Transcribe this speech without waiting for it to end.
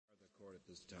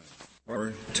This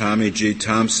time. Tommy G.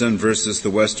 Thompson versus the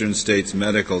Western States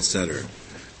Medical Center.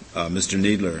 Mr.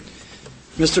 Needler.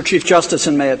 Mr. Chief Justice,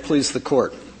 and may it please the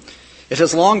Court. It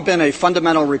has long been a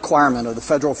fundamental requirement of the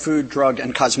Federal Food, Drug,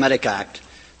 and Cosmetic Act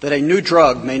that a new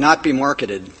drug may not be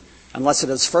marketed unless it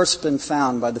has first been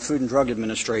found by the Food and Drug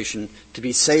Administration to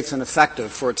be safe and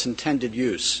effective for its intended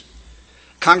use.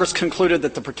 Congress concluded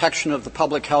that the protection of the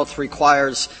public health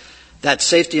requires that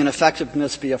safety and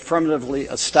effectiveness be affirmatively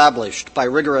established by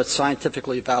rigorous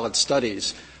scientifically valid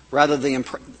studies rather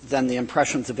than the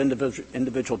impressions of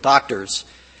individual doctors,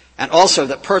 and also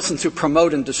that persons who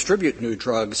promote and distribute new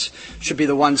drugs should be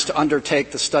the ones to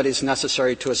undertake the studies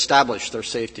necessary to establish their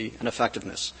safety and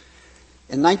effectiveness.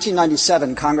 In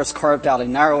 1997, Congress carved out a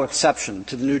narrow exception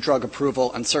to the new drug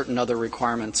approval and certain other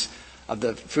requirements of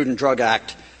the Food and Drug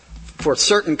Act for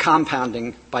certain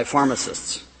compounding by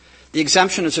pharmacists. The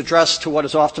exemption is addressed to what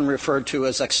is often referred to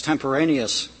as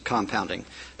extemporaneous compounding.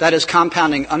 That is,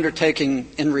 compounding undertaken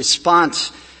in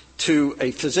response to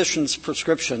a physician's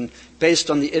prescription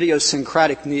based on the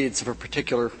idiosyncratic needs of a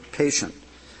particular patient.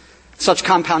 Such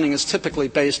compounding is typically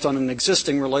based on an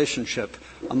existing relationship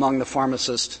among the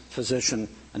pharmacist, physician,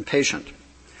 and patient.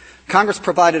 Congress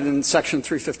provided in Section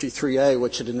 353A,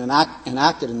 which it enacted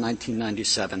in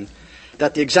 1997,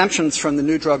 that the exemptions from the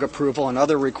new drug approval and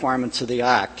other requirements of the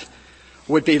Act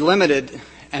would be limited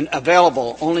and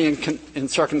available only in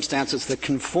circumstances that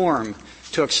conform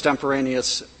to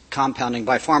extemporaneous compounding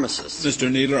by pharmacists.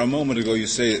 Mr. Needler, a moment ago you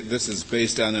say this is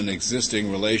based on an existing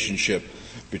relationship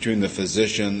between the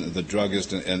physician, the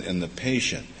druggist, and the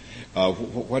patient.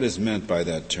 What is meant by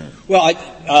that term? Well,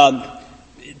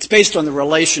 it's based on the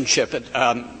relationship.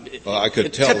 I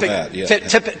could tell that. Yeah.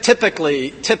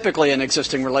 Typically an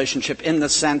existing relationship in the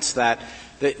sense that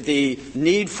the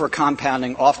need for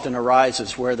compounding often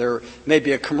arises where there may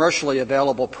be a commercially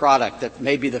available product that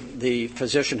maybe the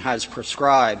physician has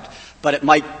prescribed, but it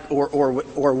might, or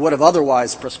would have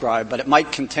otherwise prescribed, but it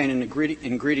might contain an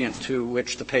ingredient to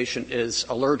which the patient is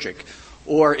allergic,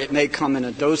 or it may come in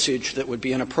a dosage that would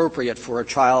be inappropriate for a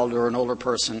child or an older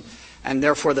person, and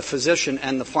therefore the physician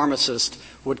and the pharmacist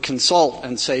would consult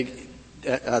and say,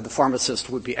 the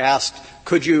pharmacist would be asked,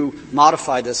 could you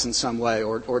modify this in some way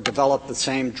or develop the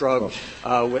same drug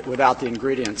without the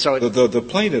ingredient? So the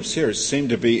plaintiffs here seem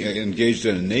to be engaged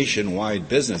in a nationwide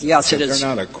business. Yes, it is.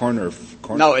 They're not a corner.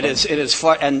 No, it is. It is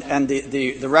far, and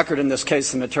the record in this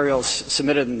case, the materials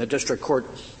submitted in the district court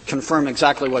confirm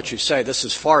exactly what you say. This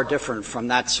is far different from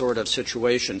that sort of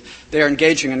situation. They are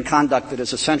engaging in conduct that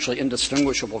is essentially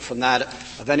indistinguishable from that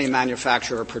of any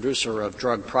manufacturer or producer of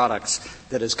drug products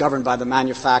that is governed by the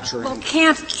manufacturer. Well,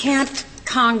 can't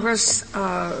Congress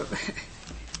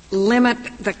limit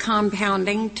the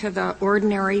compounding to the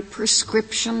ordinary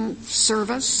prescription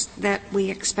service that we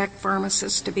expect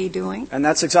pharmacists to be doing? And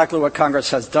that's exactly what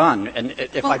Congress has done. And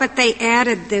but they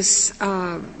added this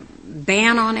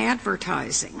ban on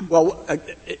advertising. Well,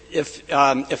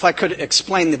 if I could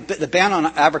explain, the ban on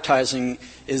advertising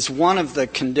is one of the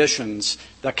conditions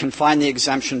that confine the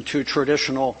exemption to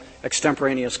traditional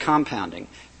extemporaneous compounding.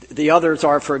 The others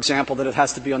are, for example, that it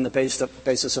has to be on the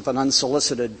basis of an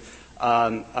unsolicited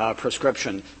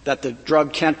prescription, that the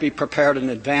drug can't be prepared in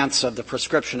advance of the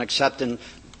prescription except in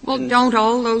Well, don't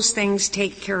all those things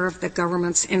take care of the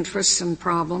government's interests and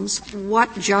problems?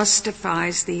 What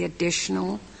justifies the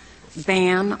additional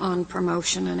ban on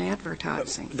promotion and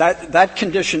advertising? That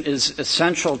condition is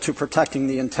essential to protecting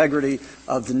the integrity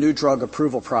of the new drug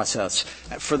approval process.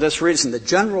 For this reason, the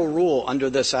general rule under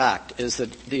this Act is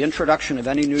that the introduction of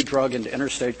any new drug into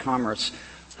interstate commerce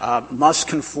must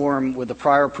conform with the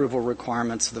prior approval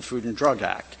requirements of the Food and Drug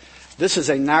Act. This is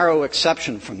a narrow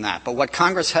exception from that, but what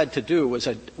Congress had to do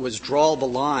was draw the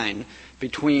line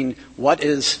between what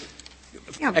is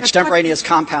extemporaneous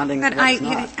compounding and what's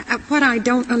not. What I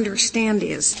don't understand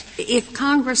is, if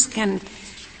Congress can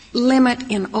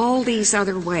limit in all these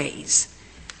other ways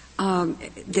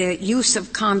the use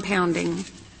of compounding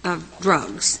of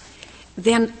drugs,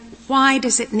 then why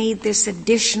does it need this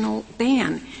additional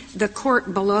ban? The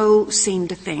court below seemed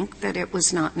to think that it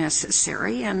was not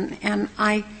necessary, and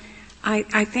I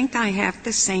think I have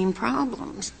the same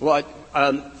problems. Well,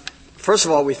 first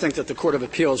of all, we think that the Court of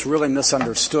Appeals really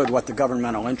misunderstood what the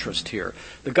governmental interest here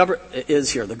is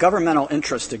here. The governmental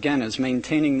interest, again, is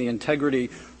maintaining the integrity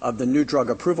of the new drug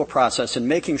approval process and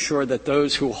making sure that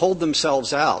those who hold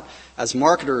themselves out as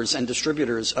marketers and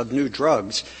distributors of new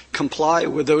drugs comply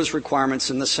with those requirements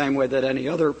in the same way that any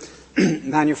other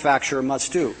manufacturer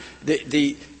must do.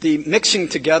 The mixing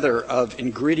together of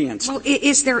ingredients. Well,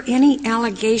 is there any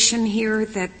allegation here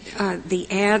that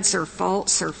the ads are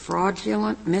false or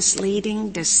fraudulent,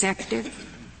 misleading, deceptive?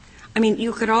 I mean,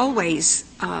 you could always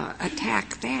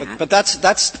attack that. But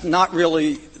that's not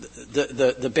really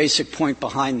the basic point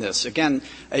behind this. Again,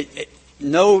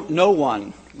 no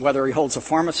one, whether he holds a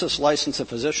pharmacist's license, a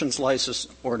physician's license,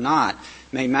 or not,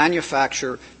 may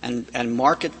manufacture and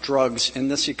market drugs in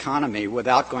this economy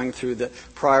without going through the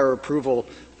prior approval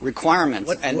requirements.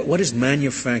 What does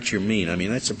manufacture mean? I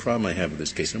mean, that's the problem I have with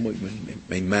this case.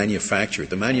 Manufacture.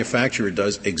 The manufacturer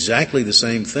does exactly the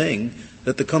same thing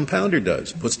that the compounder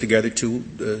does, puts together two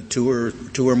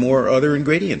or more other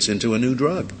ingredients into a new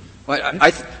drug. Well,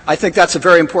 I think that's a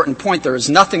very important point. There is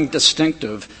nothing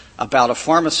distinctive about a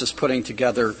pharmacist putting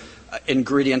together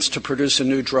ingredients to produce a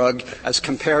new drug as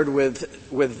compared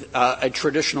with a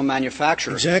traditional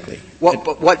manufacturer. Exactly.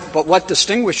 But what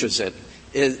distinguishes it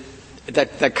is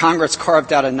that Congress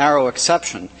carved out a narrow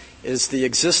exception is the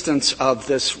existence of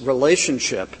this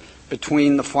relationship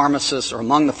between the pharmacist or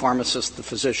among the pharmacist, the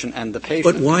physician, and the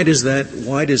patient. But why does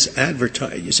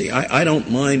advertise? You see, I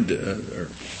don't mind.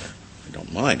 I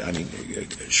don't mind. I mean,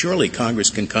 surely Congress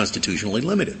can constitutionally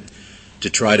limit it to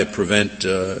try to prevent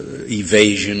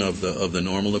evasion of the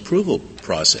normal approval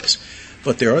process.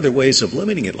 But there are other ways of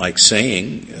limiting it, like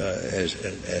saying,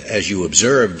 as you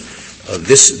observed,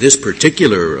 this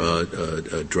particular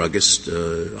druggist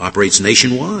operates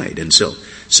nationwide and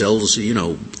sells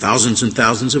thousands and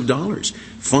thousands of dollars.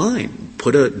 Fine,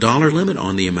 put a dollar limit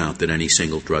on the amount that any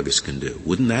single druggist can do.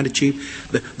 Wouldn't that achieve?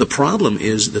 The problem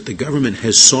is that the government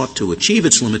has sought to achieve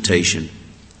its limitation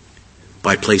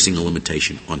by placing a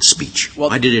limitation on speech. Well,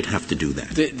 why did it have to do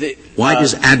that? Why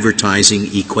does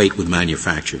advertising equate with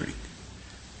manufacturing?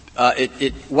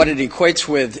 What it equates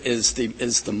with is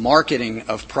the marketing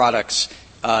of products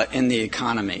in the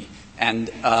economy. And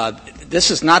this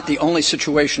is not the only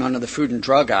situation under the Food and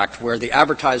Drug Act where the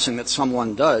advertising that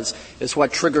someone does is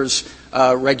what triggers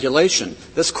regulation.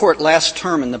 This Court last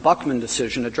term in the Buckman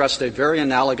decision addressed a very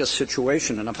analogous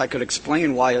situation, and if I could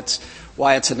explain why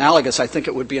it's analogous, I think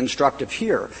it would be instructive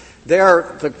here.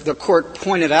 There, the Court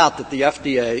pointed out that the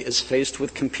FDA is faced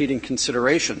with competing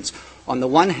considerations. On the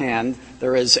one hand,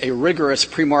 there is a rigorous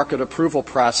pre-market approval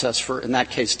process for, in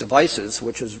that case, devices,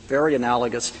 which is very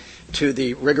analogous to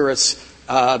the rigorous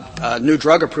new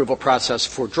drug approval process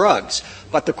for drugs.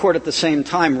 But the Court at the same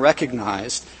time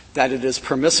recognized that it is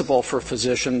permissible for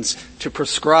physicians to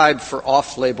prescribe for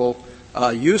off-label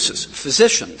uses,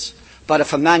 physicians. But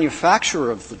if a manufacturer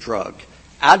of the drug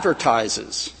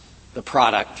advertises the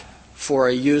product for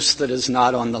a use that is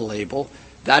not on the label,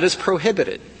 that is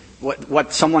prohibited.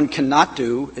 What someone cannot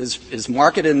do is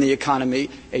market in the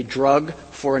economy a drug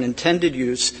for an intended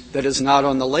use that is not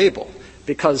on the label.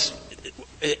 Because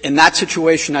in that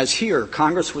situation as here,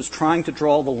 Congress was trying to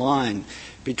draw the line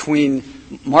between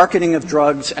marketing of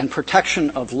drugs and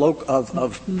protection of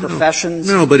professions.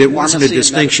 No, but it wasn't a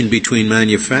distinction between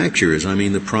manufacturers. I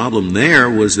mean, the problem there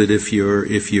was that if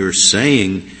you're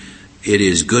saying it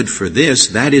is good for this,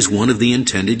 that is one of the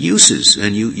intended uses,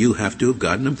 and you have to have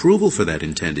gotten approval for that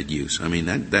intended use. I mean,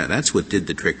 that's what did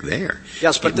the trick there.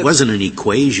 Yes, but it wasn't an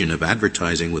equation of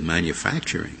advertising with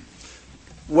manufacturing.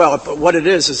 Well, but what it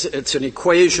is it's an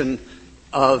equation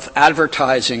of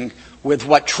advertising with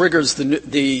what triggers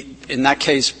the in that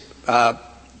case,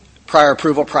 prior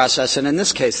approval process, and in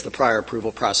this case, the prior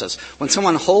approval process. When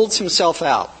someone holds himself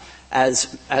out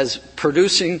as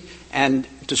producing and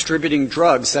distributing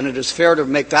drugs, then it is fair to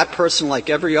make that person, like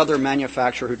every other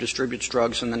manufacturer who distributes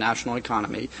drugs in the national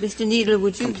economy, Mr. Needler,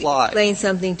 would you comply. Explain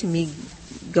something to me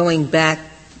going back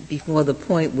before the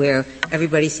point where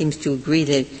everybody seems to agree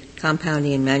that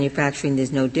compounding and manufacturing,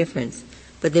 there's no difference.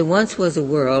 But there once was a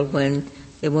world when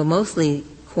there were mostly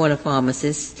corner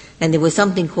pharmacists, and there was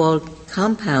something called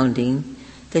compounding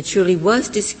that surely was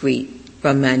discrete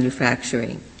from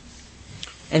manufacturing.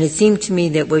 And it seemed to me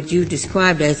that what you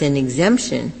described as an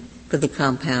exemption for the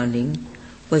compounding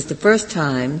was the first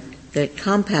time that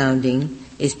compounding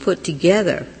is put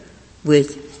together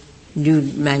with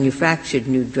manufactured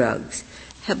new drugs.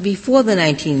 Before the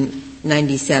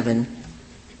 1997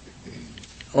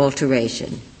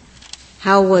 alteration,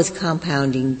 how was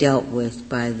compounding dealt with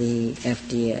by the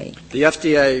FDA? The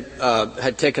FDA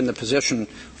had taken the position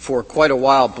for quite a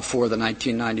while before the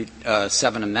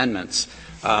 1997 amendments,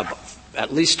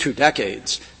 at least 2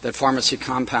 decades, that pharmacy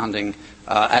compounding,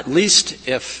 at least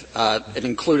if it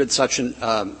included such an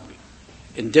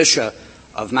indicia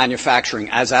of manufacturing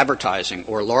as advertising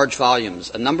or large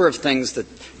volumes, a number of things that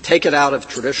take it out of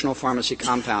traditional pharmacy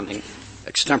compounding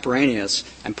extemporaneous,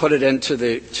 and put it into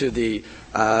the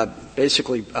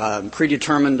basically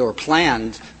predetermined or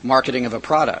planned marketing of a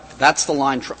product. That's the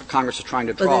line Congress is trying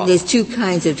to draw. Well, then there's two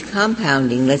kinds of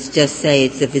compounding. Let's just say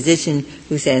it's a physician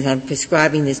who says, I'm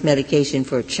prescribing this medication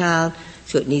for a child,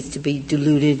 so it needs to be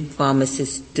diluted,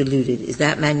 pharmacist diluted. Is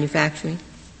that manufacturing?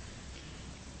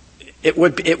 It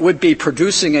would be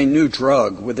producing a new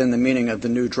drug within the meaning of the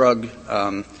new drug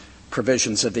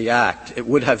provisions of the Act. It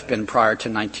would have been prior to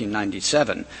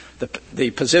 1997.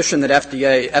 The position that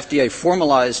FDA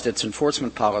formalized its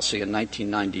enforcement policy in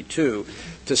 1992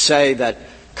 to say that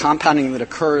compounding that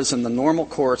occurs in the normal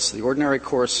course, the ordinary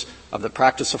course of the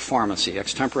practice of pharmacy,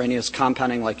 extemporaneous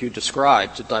compounding like you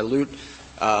described, to dilute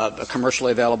a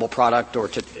commercially available product or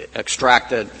to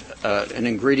extract an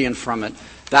ingredient from it,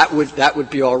 that would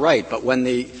be all right. But when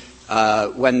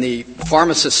the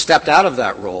pharmacist stepped out of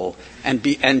that role and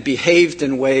behaved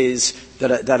in ways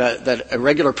that a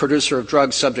regular producer of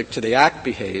drugs subject to the Act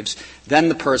behaves, then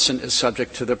the person is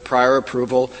subject to the prior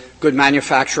approval, good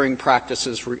manufacturing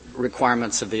practices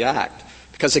requirements of the Act.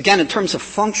 Because again, in terms of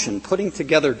function, putting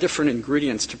together different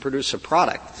ingredients to produce a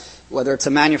product, whether it's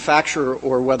a manufacturer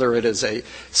or whether it is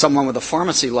someone with a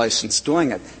pharmacy license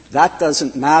doing it, that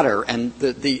doesn't matter. And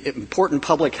the important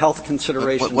public health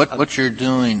consideration. What you're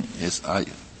doing is,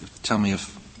 tell me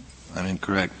if I'm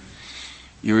incorrect,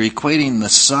 you're equating the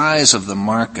size of the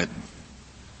market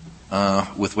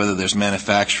with whether there's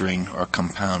manufacturing or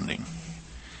compounding.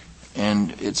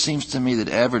 And it seems to me that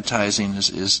advertising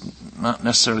is not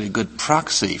necessarily a good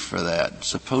proxy for that.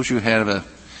 Suppose you have a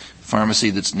pharmacy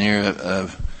that's near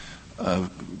a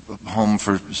home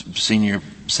for senior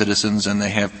citizens and they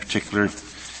have particular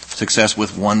success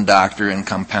with one doctor in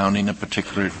compounding a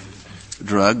particular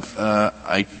drug.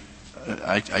 I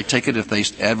take it if they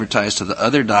advertise to the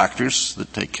other doctors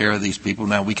that take care of these people,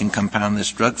 now we can compound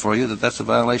this drug for you, that's a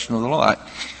violation of the law.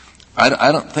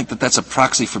 I don't think that that's a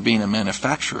proxy for being a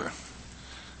manufacturer.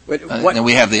 And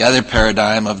we have the other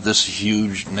paradigm of this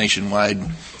huge nationwide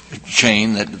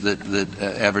chain that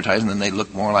advertise, and then they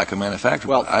look more like a manufacturer.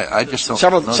 Well, I just don't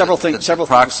several things.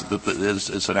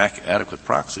 It's an adequate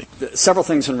proxy. Several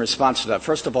things in response to that.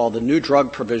 First of all, the new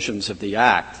drug provisions of the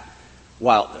Act,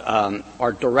 while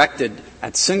are directed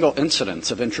at single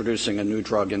incidents of introducing a new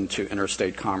drug into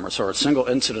interstate commerce or a single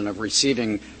incident of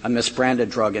receiving a misbranded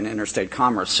drug in interstate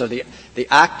commerce. So the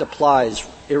Act applies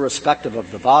irrespective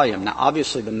of the volume. Now,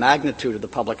 obviously, the magnitude of the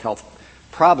public health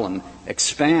problem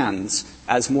expands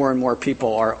as more and more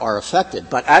people are affected.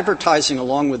 But advertising,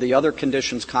 along with the other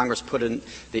conditions Congress put in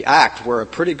the Act, were a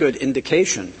pretty good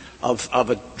indication of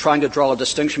trying to draw a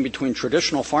distinction between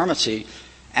traditional pharmacy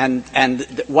and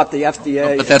what the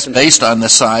FDA. But that's based on the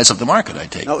size of the market, I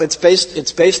take it. No, it's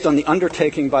based on the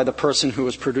undertaking by the person who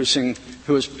is producing,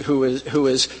 who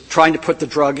is trying to put the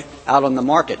drug out on the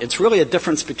market. It's really a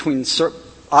difference between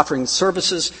offering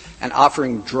services and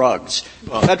offering drugs.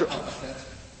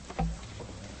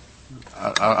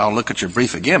 I'll look at your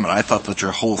brief again, but I thought that your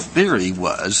whole theory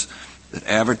was that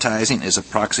advertising is a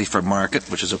proxy for market,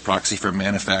 which is a proxy for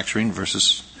manufacturing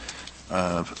versus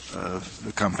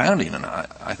compounding, and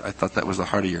I thought that was the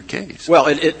heart of your case. Well,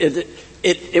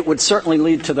 it would certainly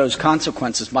lead to those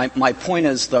consequences. My point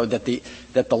is, though, that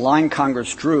the line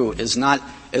Congress drew is not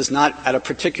at a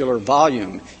particular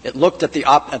volume. It looked at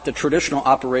the traditional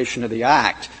operation of the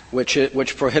Act,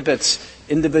 which prohibits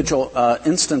individual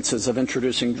instances of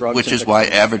introducing drugs. Which is why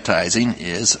advertising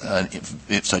is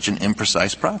such an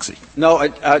imprecise proxy. No,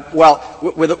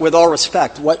 with all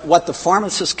respect, what the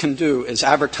pharmacist can do is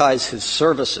advertise his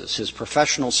services, his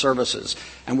professional services.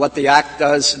 And what the Act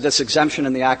does, this exemption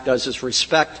in the Act does, is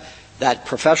respect that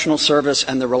professional service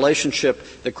and the relationship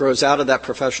that grows out of that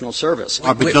professional service.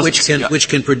 Which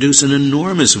can produce an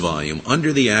enormous volume.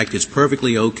 Under the Act, it's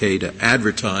perfectly okay to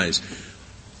advertise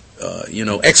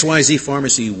XYZ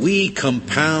Pharmacy, we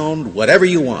compound whatever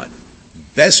you want.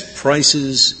 Best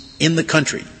prices in the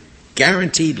country.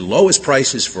 Guaranteed lowest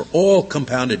prices for all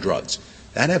compounded drugs.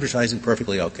 That advertising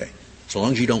perfectly okay. So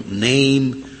long as you don't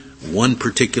name one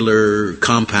particular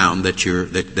compound that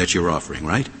you're offering,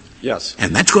 right? Yes.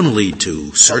 And that's going to lead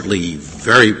to certainly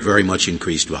very, very much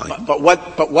increased volume. But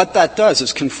what that does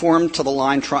is conform to the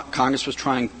line Congress was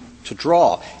trying to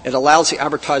draw. It allows the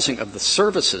advertising of the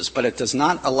services, but it does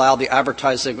not allow the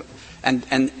advertising and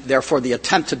therefore the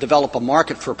attempt to develop a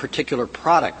market for a particular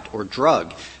product or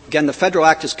drug. Again, the Federal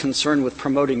Act is concerned with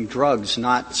promoting drugs,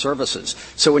 not services.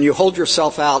 So when you hold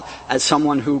yourself out as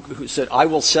someone who said, I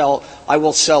will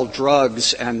sell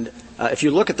drugs and If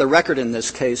you look at the record in this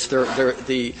case,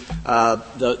 the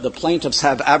plaintiffs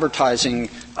have advertising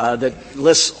that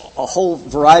lists a whole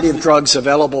variety of drugs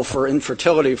available for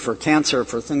infertility, for cancer,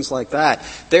 for things like that.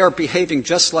 They are behaving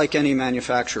just like any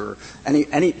manufacturer,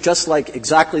 just like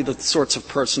exactly the sorts of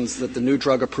persons that the new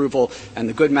drug approval and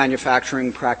the good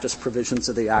manufacturing practice provisions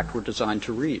of the Act were designed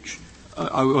to reach.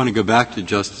 I want to go back to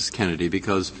Justice Kennedy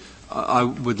because I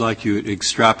would like you to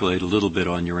extrapolate a little bit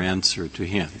on your answer to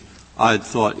him. I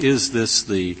thought, is this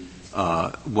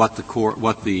what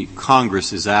the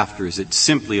Congress is after? Is it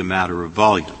simply a matter of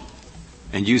volume?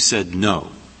 And you said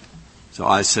no. So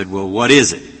I said, well, what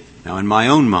is it? Now, in my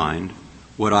own mind,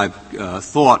 what I've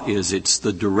thought is it's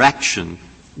the direction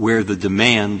where the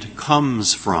demand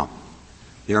comes from.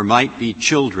 There might be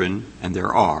children, and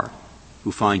there are,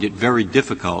 who find it very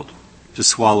difficult to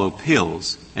swallow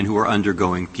pills and who are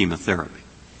undergoing chemotherapy.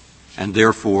 And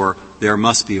therefore, there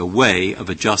must be a way of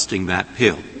adjusting that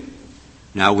pill.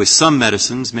 Now, with some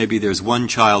medicines, maybe there's one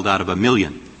child out of 1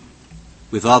 million.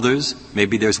 With others,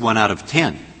 maybe there's 1 out of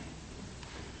 10.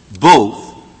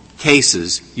 Both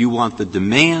cases, you want the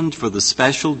demand for the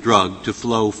special drug to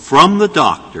flow from the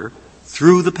doctor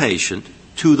through the patient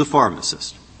to the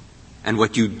pharmacist. And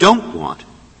what you don't want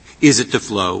is it to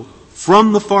flow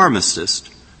from the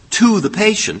pharmacist to the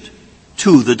patient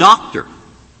to the doctor,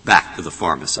 back to the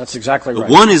pharmacist. That's exactly right.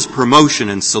 The one is promotion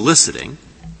and soliciting.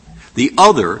 The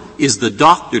other is the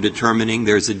doctor determining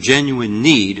there's a genuine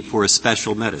need for a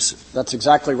special medicine. That's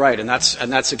exactly right, and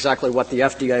that's exactly what the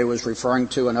FDA was referring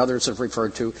to and others have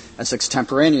referred to as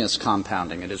extemporaneous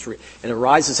compounding. It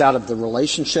arises out of the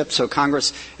relationship. So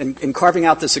Congress, in carving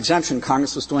out this exemption,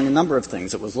 Congress was doing a number of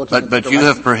things. It was looking at But you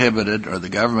have prohibited, or the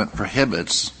government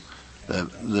prohibits,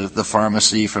 the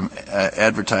pharmacy from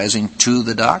advertising to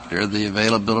the doctor the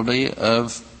availability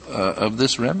of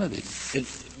this remedy.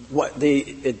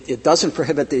 It doesn't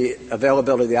prohibit the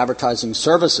availability of the advertising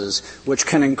services, which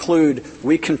can include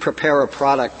we can prepare a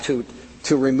product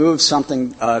to remove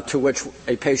something to which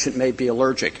a patient may be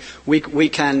allergic. We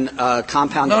can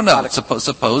compound the product.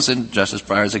 Suppose in Justice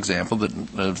Breyer's example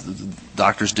that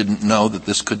doctors didn't know that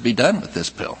this could be done with this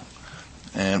pill,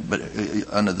 but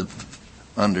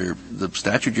under the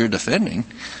statute you're defending,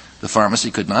 the pharmacy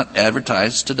could not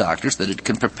advertise to doctors that it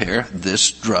can prepare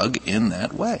this drug in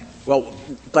that way. Well,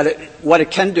 but what it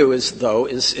can do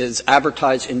is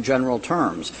advertise in general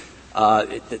terms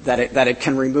that it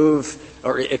can remove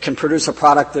or it can produce a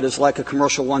product that is like a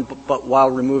commercial one, but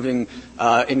while removing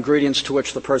ingredients to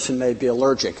which the person may be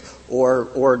allergic,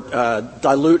 or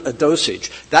dilute a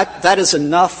dosage. That is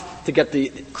enough to get the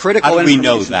critical information.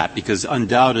 How do we know that? Because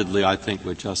undoubtedly, I think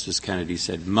what Justice Kennedy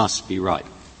said must be right.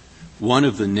 One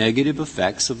of the negative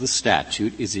effects of the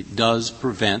statute is it does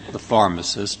prevent the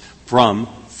pharmacist from,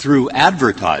 through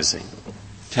advertising,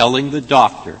 telling the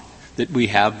doctor that we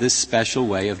have this special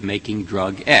way of making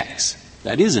drug X.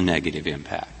 That is a negative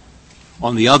impact.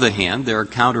 On the other hand, there are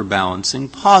counterbalancing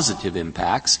positive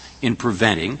impacts in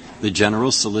preventing the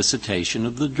general solicitation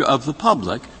of the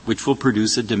public, which will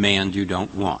produce a demand you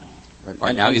don't want.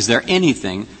 Right now, is there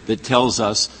anything that tells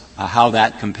us how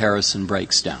that comparison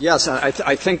breaks down? Yes, I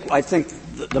think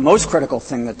the most critical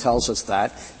thing that tells us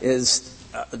that is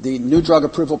the new drug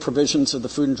approval provisions of the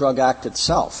Food and Drug Act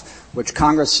itself, which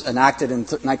Congress enacted in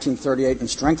 1938 and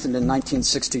strengthened in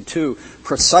 1962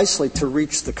 precisely to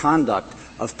reach the conduct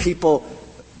of people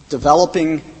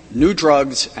developing new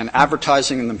drugs and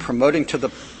advertising them, promoting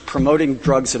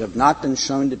drugs that have not been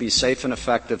shown to be safe and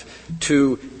effective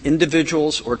to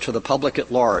individuals or to the public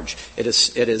at large. It is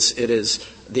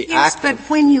the yes, act. But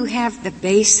when you have the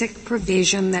basic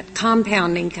provision that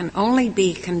compounding can only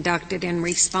be conducted in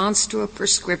response to a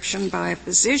prescription by a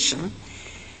physician,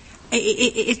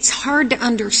 it's hard to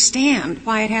understand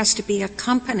why it has to be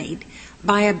accompanied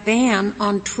by a ban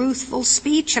on truthful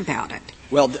speech about it.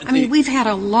 Well, we've had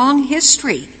a long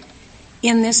history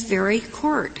in this very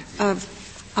court of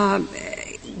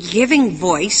giving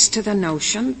voice to the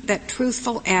notion that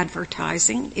truthful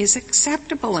advertising is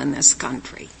acceptable in this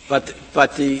country. But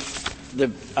the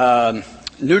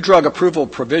new drug approval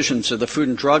provisions of the Food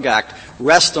and Drug Act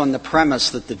rest on the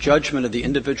premise that the judgment of the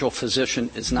individual physician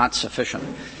is not sufficient.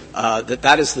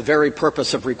 That is the very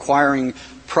purpose of requiring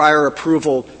prior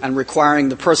approval and requiring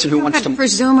the person who wants to.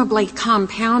 Presumably,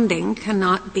 compounding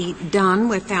cannot be done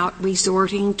without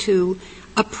resorting to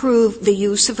the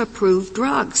use of approved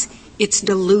drugs. It's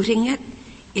diluting it.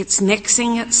 It's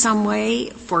mixing it some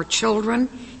way for children.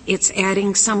 It's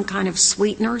adding some kind of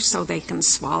sweetener so they can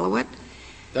swallow it.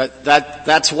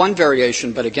 That's one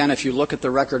variation, but again, if you look at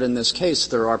the record in this case,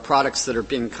 there are products that are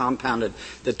being compounded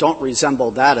that don't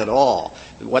resemble that at all.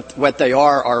 What they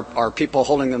are people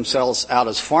holding themselves out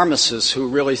as pharmacists who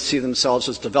really see themselves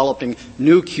as developing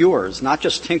new cures, not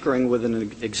just tinkering with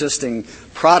an existing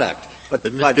product. But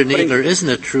Mr. Kneedler, isn't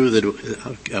it true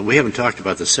that we haven't talked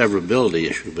about the severability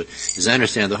issue, but as I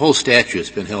understand, the whole statute has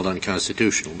been held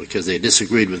unconstitutional because they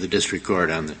disagreed with the district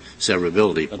court on the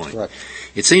severability point. That's correct.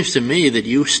 It seems to me that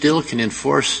you still can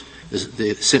enforce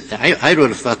I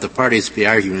would have thought the parties would be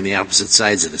arguing the opposite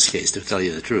sides of this case, to tell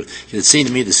you the truth. It seemed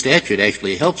to me the statute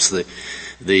actually helps the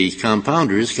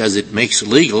compounders because it makes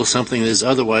legal something that is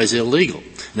otherwise illegal.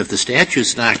 And if the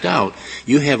statute's knocked out,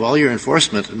 you have all your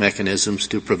enforcement mechanisms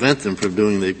to prevent them from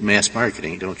doing the mass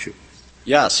marketing, don't you?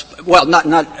 Yes. Well,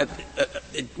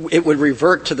 it would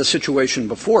revert to the situation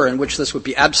before in which this would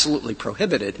be absolutely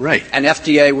prohibited. Right. And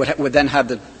FDA would then have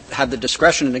the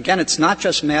discretion. And again, it's not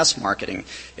just mass marketing.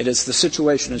 It is the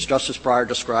situation, as Justice Breyer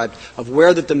described, of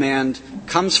where the demand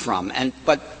comes from.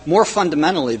 But more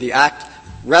fundamentally, the Act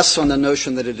rests on the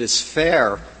notion that it is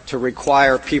fair to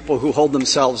require people who hold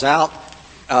themselves out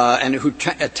and who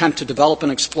attempt to develop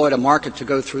and exploit a market to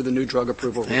go through the new drug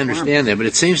approval requirement. I understand that, but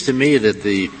it seems to me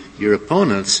that your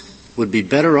opponents would be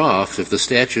better off if the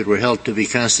statute were held to be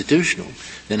constitutional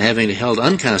than having it held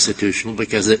unconstitutional,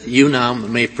 because you now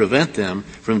may prevent them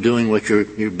from doing what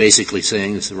you're basically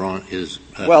saying is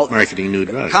marketing new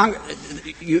drugs.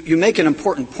 You make an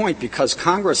important point, because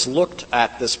Congress looked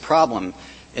at this problem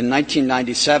in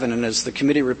 1997, and as the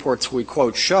committee reports we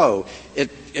quote show,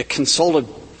 it consulted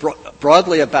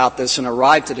broadly about this and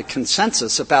arrived at a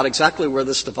consensus about exactly where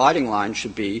this dividing line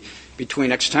should be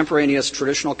between extemporaneous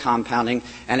traditional compounding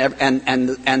and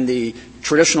the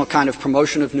traditional kind of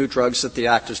promotion of new drugs that the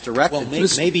Act is directed. Well,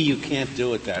 maybe you can't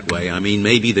do it that way. I mean,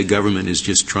 maybe the government is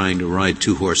just trying to ride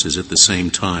two horses at the same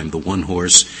time. The one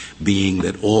horse being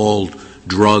that all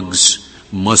drugs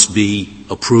must be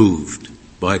approved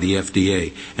by the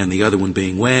FDA, and the other one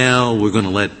being, well, we're going to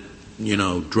let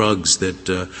drugs that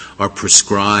are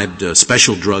prescribed,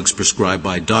 special drugs prescribed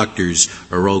by doctors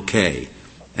are okay.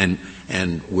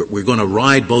 And we're going to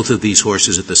ride both of these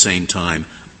horses at the same time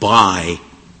by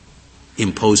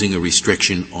imposing a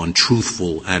restriction on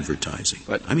truthful advertising.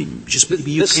 But I mean, just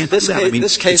maybe you can't do that. I mean,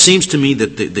 it seems to me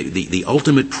that the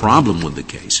ultimate problem with the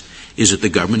case is that the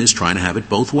government is trying to have it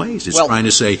both ways. It's trying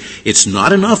to say it's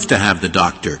not enough to have the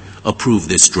doctor approve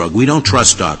this drug. We don't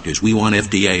trust doctors. We want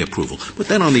FDA approval. But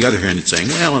then on the other hand, it's saying,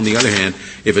 well, on the other hand,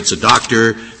 if it's a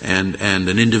doctor and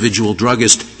an individual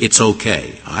druggist, it's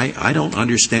okay. I don't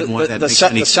understand why that makes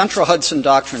any sense. The Central Hudson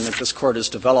Doctrine that this Court has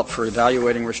developed for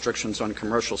evaluating restrictions on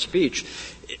commercial speech,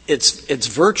 its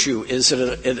virtue is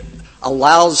that it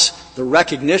allows the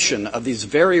recognition of these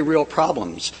very real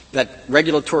problems that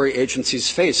regulatory agencies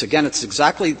face. Again, it's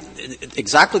exactly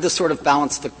the sort of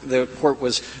balance the Court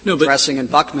was addressing in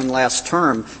Buckman last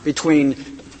term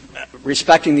between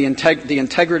respecting the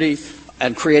integrity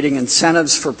and creating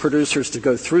incentives for producers to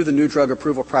go through the new drug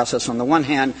approval process on the one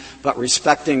hand, but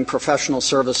respecting professional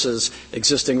services,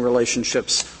 existing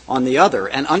relationships on the other.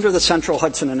 And under the Central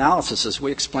Hudson analysis, as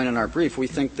we explain in our brief, we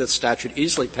think this statute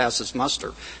easily passes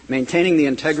muster. Maintaining the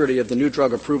integrity of the new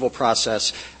drug approval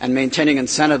process and maintaining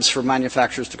incentives for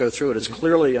manufacturers to go through it is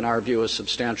clearly, in our view, a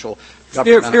substantial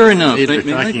governmental. Fair enough. We're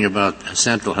talking about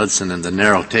Central Hudson and the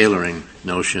narrow tailoring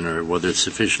notion, or whether it's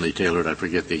sufficiently tailored, I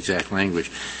forget the exact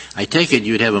language. I take it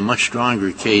you'd have a much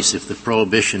stronger case if the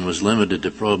prohibition was limited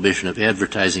to prohibition of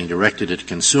advertising directed at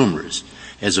consumers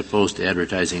as opposed to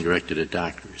advertising directed at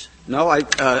doctors. No,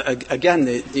 again,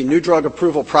 the new drug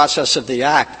approval process of the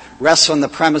Act rests on the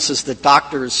premises that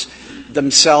doctors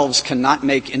themselves cannot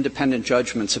make independent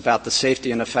judgments about the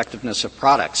safety and effectiveness of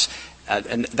products.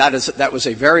 And that was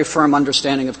a very firm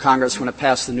understanding of Congress when it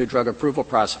passed the new drug approval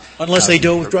process. Unless they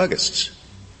do it with druggists.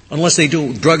 Unless they do it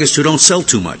with druggists who don't sell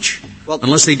too much.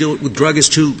 Unless they do it with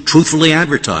druggists who truthfully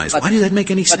advertise. Why does that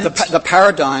make any sense? But the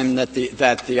paradigm that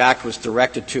the Act was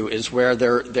directed to is where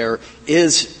there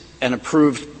is an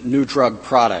approved new drug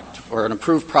product or an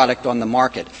approved product on the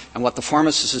market. And what the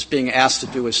pharmacist is being asked to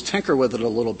do is tinker with it a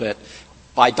little bit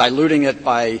by diluting it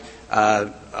by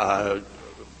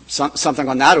something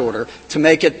on that order to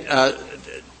make it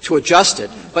to adjust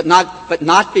it, but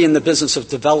not be in the business of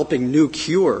developing new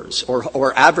cures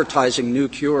or advertising new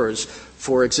cures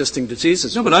for existing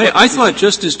diseases. No, but I thought,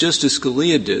 just as Justice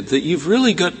Scalia did, that you've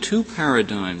really got two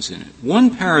paradigms in it.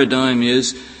 One paradigm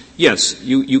is, yes,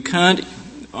 you can't,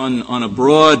 on a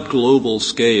broad global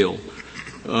scale,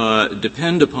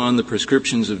 depend upon the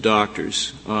prescriptions of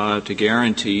doctors to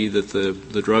guarantee that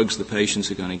the drugs the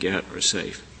patients are going to get are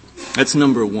safe. That's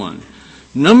number one.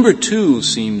 Number two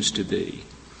seems to be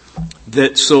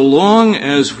that so long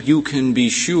as you can be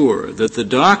sure that the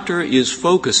doctor is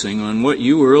focusing on what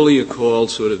you earlier called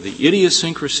sort of the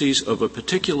idiosyncrasies of a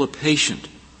particular patient,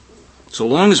 so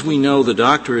long as we know the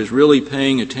doctor is really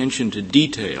paying attention to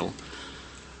detail,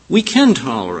 we can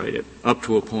tolerate it up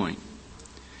to a point.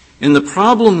 And the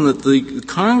problem that the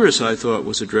Congress, I thought,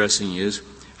 was addressing is,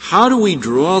 how do we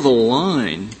draw the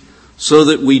line so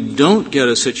that we don't get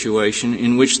a situation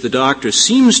in which the doctor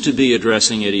seems to be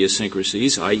addressing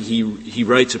idiosyncrasies, i.e. he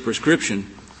writes a prescription,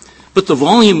 but the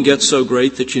volume gets so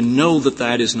great that you know that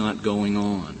that is not going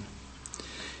on.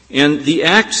 And the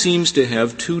Act seems to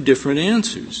have two different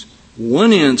answers.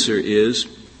 One answer is,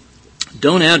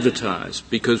 don't advertise,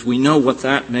 because we know what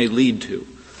that may lead to.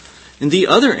 And the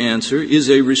other answer is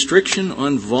a restriction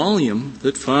on volume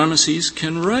that pharmacies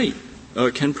can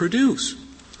produce.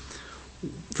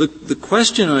 The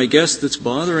question, I guess, that's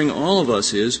bothering all of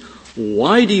us is,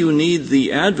 why do you need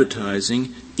the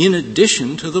advertising in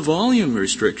addition to the volume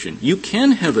restriction? You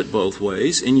can have it both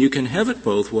ways, and you can have it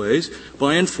both ways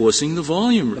by enforcing the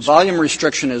volume restriction. The volume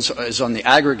restriction is on the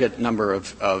aggregate number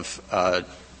of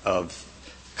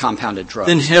compounded drugs.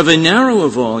 Then have a narrower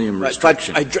volume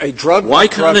restriction. But a drug. Why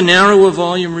can't a narrower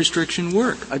volume restriction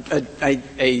work?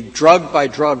 A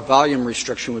drug-by-drug volume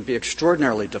restriction would be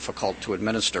extraordinarily difficult to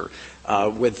administer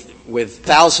with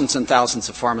thousands and thousands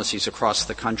of pharmacies across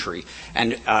the country,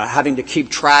 and having to keep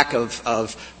track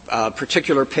of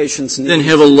particular patients' needs.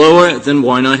 Then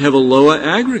why not have a lower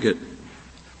aggregate?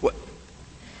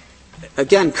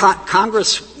 Again,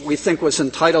 Congress, we think, was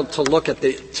entitled to look at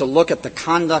the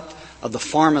conduct of the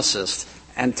pharmacist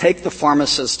and take the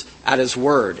pharmacist at his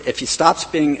word. If he stops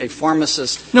being a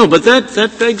pharmacist... No, but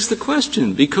that begs the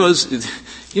question, because,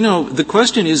 the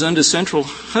question is, under Central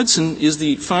Hudson, is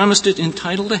the pharmacist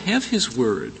entitled to have his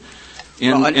word?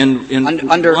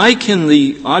 Why can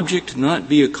the object not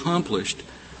be accomplished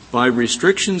by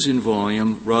restrictions in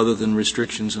volume rather than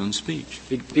restrictions on speech?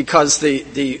 Because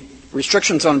the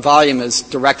restrictions on volume is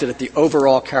directed at the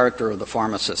overall character of the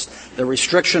pharmacist. The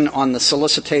restriction on the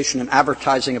solicitation and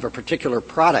advertising of a particular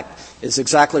product is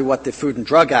exactly what the Food and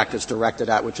Drug Act is directed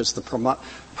at, which is the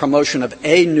promotion of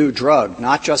a new drug,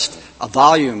 not just a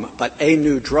volume, but a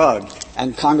new drug.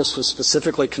 And Congress was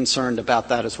specifically concerned about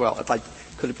that as well. If I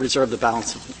could reserve the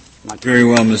balance of my time. Very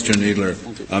well, Mr. Needler.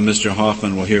 Mr.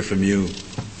 Hoffman, we'll hear from you.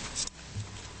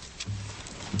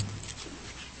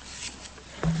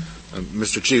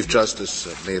 Mr. Chief Justice,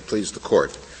 may it please the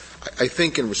Court. I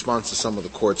think in response to some of the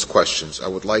Court's questions, I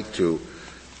would like to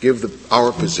give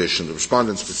our position, the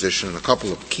respondent's position, and a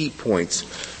couple of key points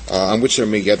on which there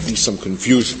may yet be some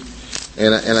confusion.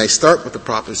 And I start with the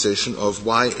proposition of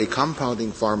why a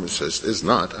compounding pharmacist is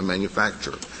not a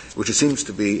manufacturer, which it seems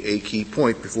to be a key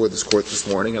point before this Court this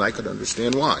morning, and I could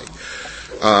understand why.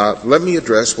 Let me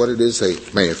address what it is a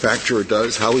manufacturer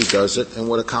does, how he does it, and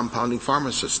what a compounding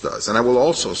pharmacist does. And I will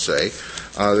also say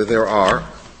that there are,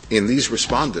 in these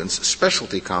respondents,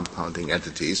 specialty compounding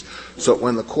entities, so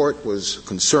when the Court was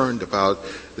concerned about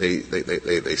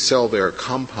they sell their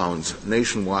compounds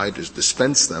nationwide,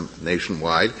 dispense them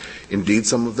nationwide, indeed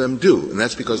some of them do. And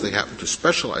that's because they happen to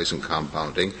specialize in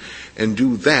compounding and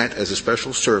do that as a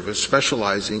special service,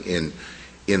 specializing in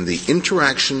the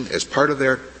interaction as part of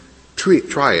their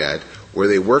triad, where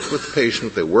they work with the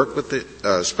patient, they work with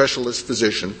the specialist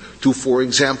physician to, for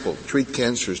example, treat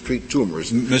cancers, treat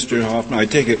tumors. Mr. Hoffman, I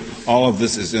take it all of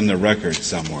this is in the record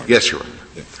somewhere. Yes, Your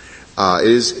Honor.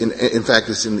 It is, in fact,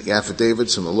 it's in the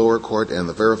affidavits in the lower court and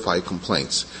the verified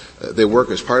complaints. They work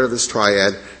as part of this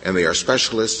triad, and they are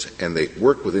specialists, and they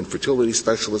work with infertility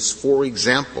specialists, for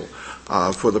example,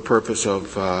 for the purpose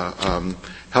of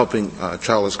helping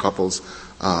childless couples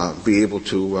be able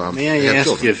to May I have ask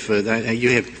children. if you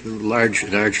have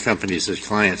large companies as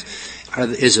clients,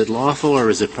 is it lawful or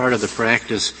is it part of the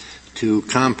practice to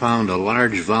compound a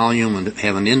large volume and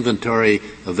have an inventory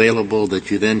available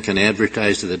that you then can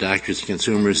advertise to the doctors and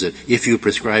consumers that if you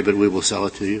prescribe it, we will sell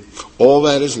it to you? All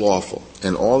that is lawful,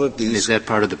 and all that these... Is that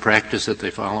part of the practice that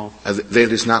they follow?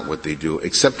 That is not what they do,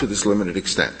 except to this limited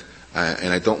extent.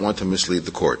 And I don't want to mislead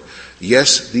the Court.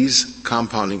 Yes, these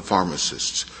compounding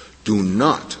pharmacists do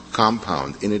not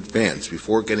compound in advance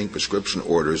before getting prescription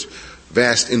orders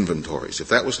vast inventories. If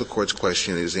that was the Court's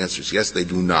question, his answer is yes, they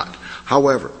do not.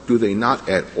 However, do they not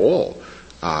at all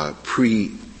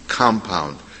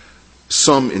pre-compound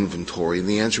some inventory? And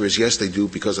the answer is yes, they do,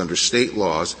 because under state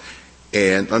laws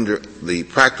and under the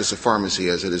practice of pharmacy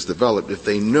as it is developed, if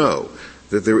they know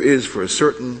that there is for a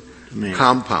certain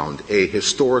compound a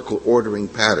historical ordering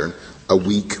pattern, a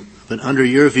week. But under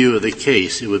your view of the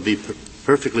case, it would be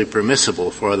perfectly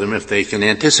permissible for them if they can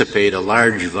anticipate a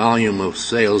large volume of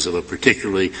sales of a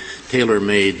particularly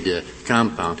tailor-made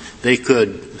compound. They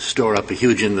could store up a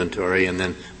huge inventory and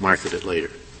then market it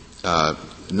later.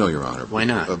 No, Your Honor. Why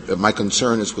not? My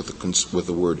concern is with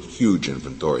the word huge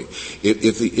inventory.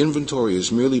 If the inventory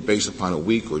is merely based upon a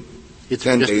week or it's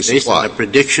 10 just days based supply, on a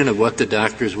prediction of what the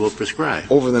doctors will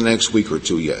prescribe. Over the next week or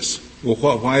two, yes. Well,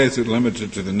 why is it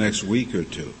limited to the next week or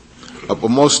two? But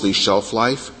mostly shelf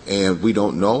life, and we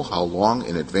don't know how long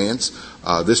in advance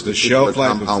this the shelf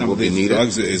life of some will of be these needed.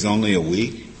 drugs is only a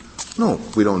week. No,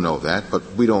 we don't know that, but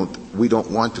we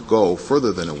don't want to go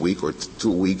further than a week or 2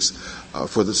 weeks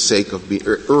for the sake of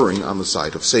erring on the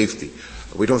side of safety.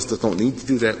 We don't need to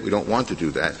do that. We don't want to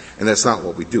do that, and that's not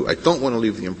what we do. I don't want to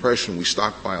leave the impression we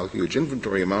stockpile huge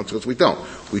inventory amounts, because we don't.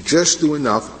 We just do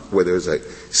enough where there's a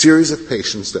series of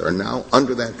patients that are now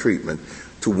under that treatment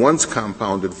to once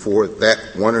compounded for that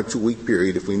 1 or 2 week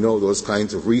period if we know those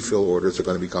kinds of refill orders are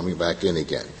going to be coming back in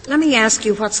again. Let me ask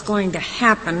you what's going to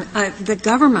happen. The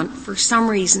government, for some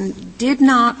reason, did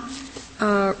not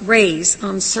raise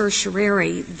on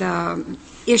certiorari the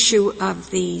issue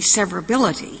of the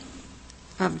severability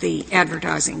of the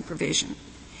advertising provision.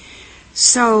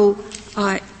 So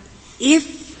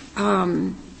if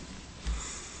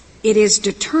it is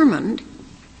determined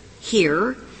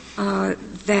here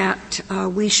that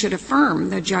we should affirm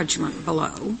the judgment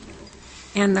below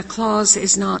and the clause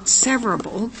is not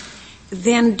severable,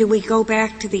 then do we go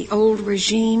back to the old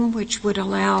regime which would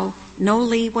allow no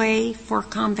leeway for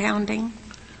compounding?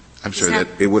 I'm sorry, that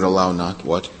it would allow not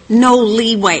what? No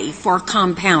leeway for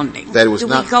compounding. That it was do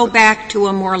not. We go back to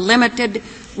a more limited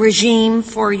regime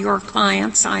for your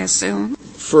clients, I assume?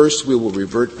 First, we will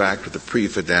revert back to the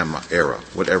pre-FDAMA era,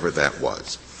 whatever that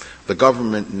was. The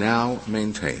government now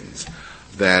maintains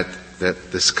that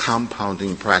this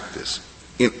compounding practice,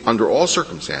 under all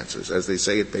circumstances, as they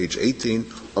say at page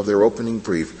 18 of their opening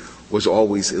brief, was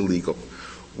always illegal.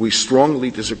 We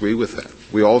strongly disagree with that.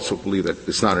 We also believe that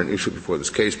it's not an issue before this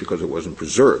case because it wasn't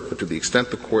preserved. But to the extent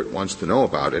the Court wants to know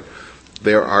about it,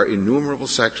 there are innumerable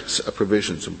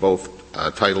provisions in both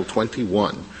Title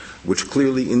 21 which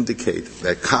clearly indicate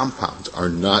that compounds are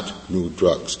not new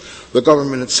drugs. The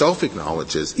government itself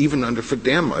acknowledges, even under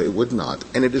FDAMA, it would not,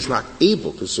 and it is not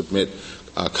able to submit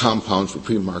compounds for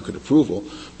pre-market approval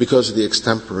because of the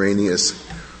extemporaneous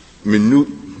minute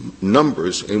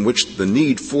numbers in which the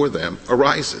need for them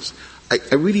arises.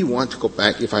 I really want to go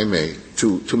back, if I may,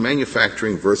 to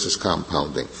manufacturing versus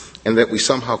compounding, and that we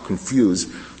somehow confuse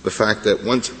the fact that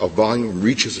once a volume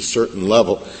reaches a certain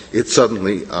level, it's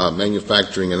suddenly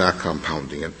manufacturing and not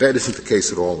compounding. And that isn't the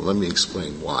case at all. Let me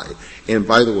explain why. And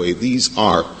by the way, these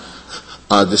are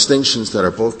distinctions that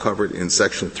are both covered in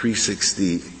Section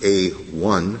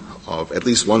 360A1 of, at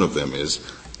least one of them is,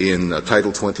 in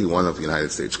Title 21 of the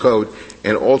United States Code,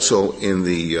 and also in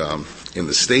the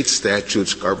state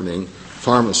statutes governing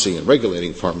pharmacy and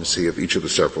regulating pharmacy of each of the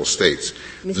several states.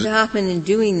 Mr. Hoffman, in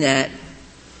doing that,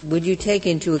 would you take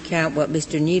into account what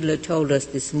Mr. Needler told us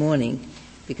this morning?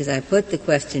 Because I put the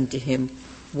question to him,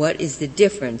 what is the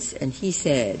difference? And he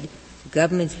said, the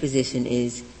government's position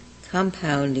is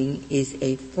compounding is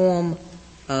a form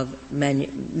of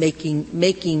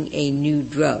making a new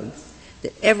drug,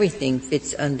 that everything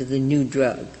fits under the new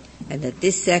drug, and that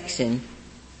this section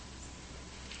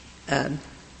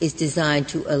is designed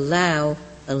to allow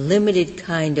a limited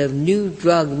kind of new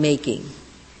drug making.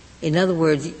 In other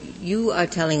words, you are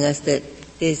telling us that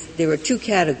there are two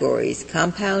categories,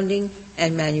 compounding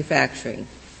and manufacturing.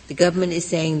 The government is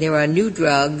saying there are new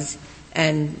drugs,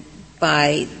 and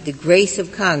by the grace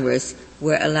of Congress,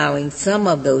 we're allowing some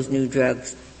of those new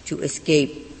drugs to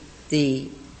escape the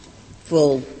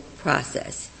full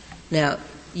process. Now,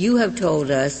 you have told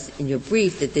us in your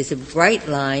brief that there's a bright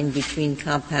line between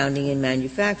compounding and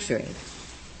manufacturing.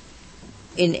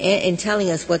 In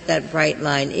telling us what that bright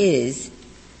line is,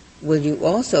 will you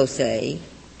also say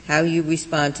how you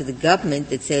respond to the government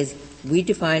that says we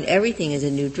define everything as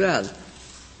a new drug?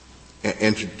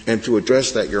 And to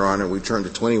address that, Your Honor, we turn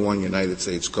to 21 United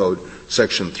States Code,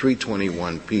 Section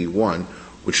 321P1,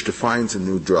 which defines a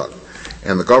new drug.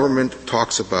 And the government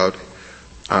talks about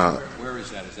where is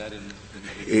that? Is that in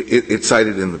it's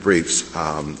cited in the briefs.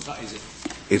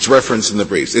 It's referenced in the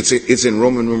briefs. It's in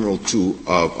Roman numeral 2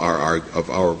 of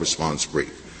our response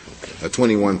brief.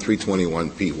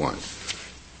 321P1.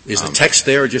 Is the text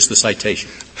there or just the citation?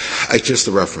 It's just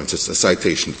the reference. It's the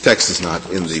citation. The text is not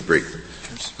in the brief.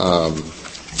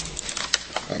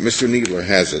 Mr. Needler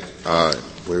has it.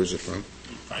 Where is it from?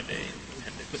 5A.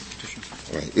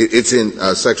 Right. It's in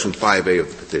Section 5A of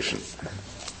the petition.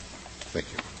 Thank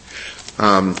you.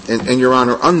 And Your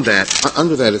Honor,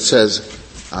 under that it says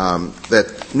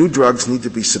that new drugs need to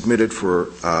be submitted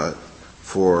for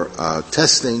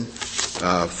testing,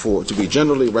 to be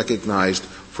generally recognized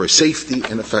for safety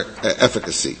and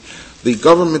efficacy. The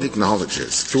government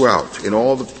acknowledges throughout, in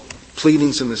all the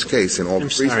pleadings in this case, in all the I'm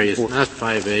sorry, it's not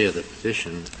 5A of the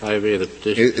petition. 5A of the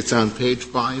petition. It's on page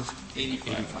 5?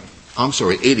 85. I'm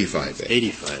sorry, 85A.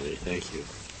 85A, thank you.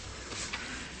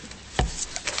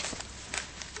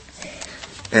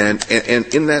 And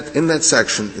in that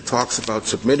section, it talks about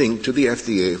submitting to the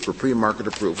FDA for pre-market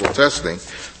approval testing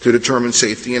to determine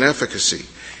safety and efficacy.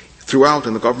 Throughout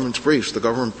in the government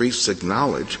briefs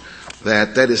acknowledge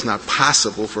that is not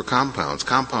possible for compounds.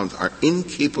 Compounds are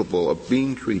incapable of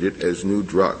being treated as new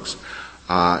drugs.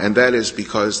 And that is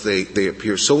because they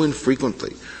appear so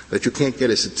infrequently that you can't get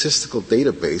a statistical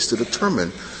database to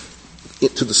determine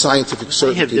to the scientific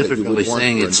certainty that you would want. I have difficulty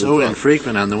saying it's so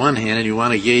infrequent on the one hand, and you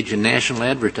want to gauge in national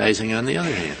advertising on the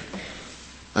other hand.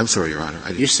 I'm sorry, Your Honor.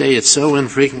 You say it's so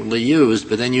infrequently used,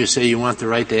 but then you say you want the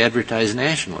right to advertise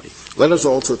nationally. Let us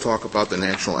also talk about the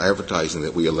national advertising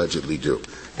that we allegedly do.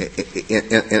 And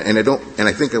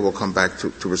I think I will come back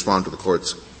to respond to the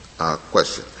Court's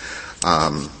question.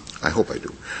 I hope I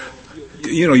do.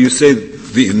 You know, you say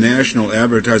the national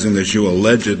advertising that you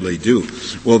allegedly do.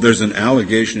 Well, there's an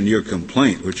allegation in your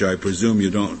complaint, which I presume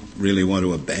you don't really want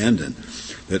to abandon,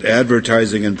 that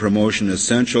advertising and promotion is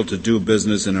essential to do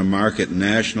business in a market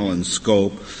national in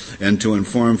scope and to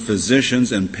inform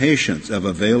physicians and patients of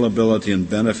availability and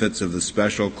benefits of the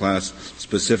specific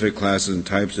classes and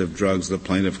types of drugs the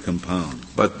plaintiff compounds.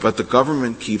 But the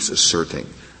government keeps asserting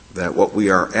that what we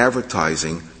are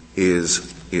advertising is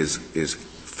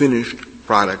finished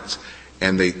products,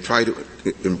 and they try to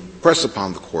impress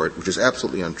upon the Court, which is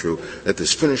absolutely untrue, that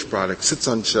this finished product sits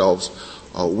on shelves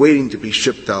waiting to be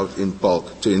shipped out in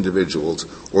bulk to individuals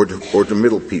or to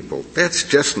middle people. That's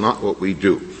just not what we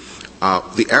do.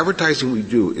 The advertising we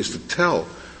do is to tell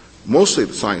mostly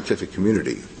the scientific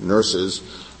community, nurses,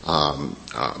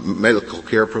 medical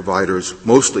care providers,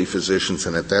 mostly physicians,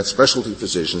 and at that specialty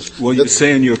physicians. Well, you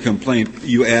say in your complaint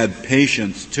you add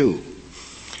patients too.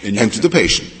 And to the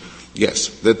patient, yes,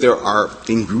 that there are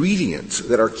ingredients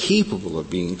that are capable of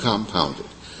being compounded.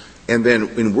 And then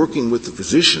in working with the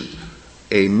physician,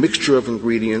 a mixture of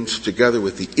ingredients together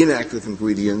with the inactive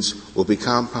ingredients will be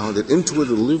compounded into a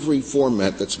delivery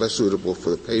format that's best suitable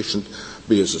for the patient,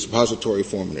 be it a suppository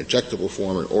form, an injectable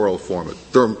form, an oral form,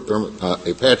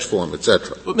 a patch form,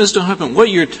 etc. But, Mr. Huffman, what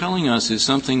you're telling us is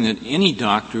something that any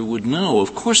doctor would know.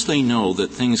 Of course they know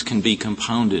that things can be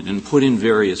compounded and put in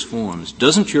various forms.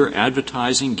 Doesn't your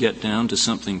advertising get down to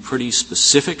something pretty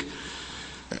specific?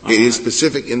 It is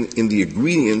specific in the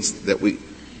ingredients that we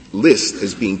list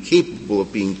as being capable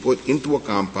of being put into a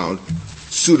compound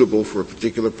suitable for a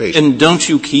particular patient. And don't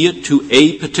you key it to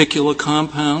a particular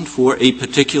compound for a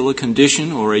particular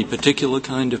condition or a particular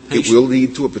kind of patient? It will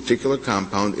lead to a particular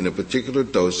compound in a particular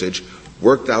dosage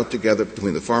worked out together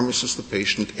between the pharmacist, the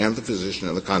patient, and the physician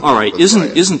and the contract. All right.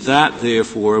 Isn't that,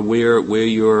 therefore, where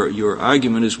your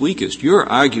argument is weakest? You're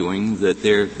arguing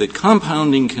that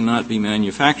compounding cannot be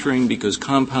manufacturing because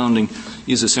compounding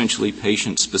is essentially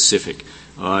patient-specific.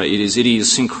 It is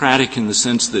idiosyncratic in the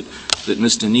sense that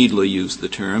Mr. Needler used the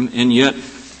term, and yet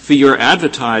for your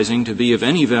advertising to be of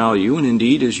any value, and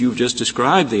indeed as you've just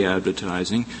described the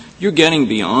advertising, you're getting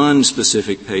beyond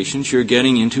specific patients, you're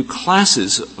getting into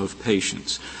classes of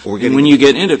patients. And when you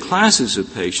get into classes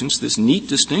of patients, this neat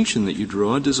distinction that you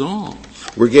draw dissolves.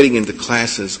 We're getting into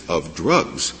classes of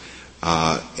drugs.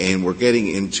 And we're getting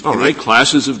into... All right,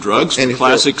 classes of drugs,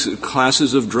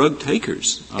 classes of drug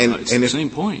takers. It's the same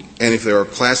point. And if there are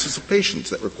classes of patients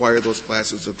that require those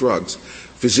classes of drugs,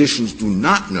 physicians do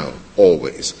not know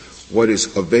always what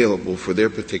is available for their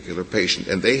particular patient,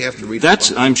 and they have to read...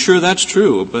 I'm sure that's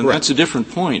true, but that's a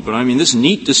different point. But I mean, this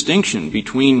neat distinction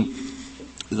between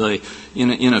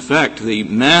in effect, the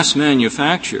mass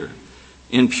manufacture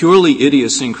in purely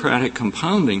idiosyncratic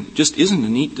compounding just isn't a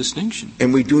neat distinction.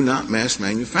 And we do not mass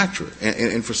manufacture.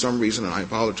 And for some reason, and I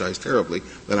apologize terribly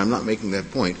that I'm not making that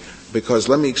point, because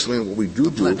let me explain what we do.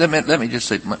 Let me just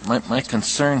say, my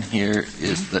concern here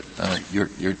is that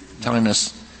you're telling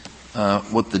us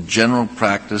what the general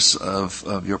practice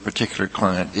of your particular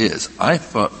client is. I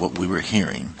thought what we were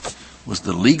hearing was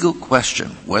the legal question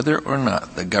whether or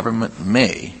not the government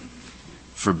may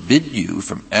forbid you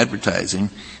from advertising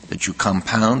that you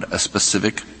compound a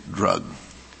specific drug.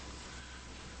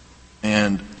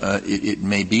 And it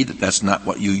may be that that's not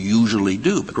what you usually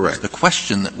do, but correct. It's the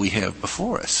question that we have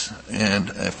before us. And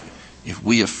if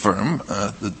we affirm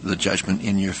the judgment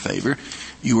in your favor,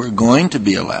 you are going to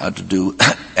be allowed to do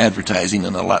advertising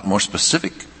in a lot more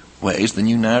specific ways than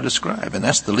you now describe. And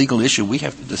that's the legal issue we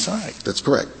have to decide. That's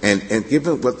correct. And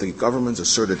given what the government's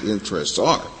asserted interests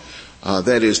are,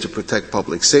 that is to protect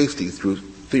public safety through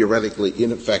theoretically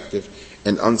ineffective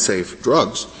and unsafe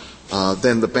drugs,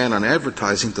 then the ban on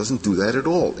advertising doesn't do that at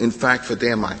all. In fact,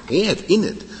 FDAMA had in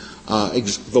it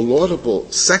the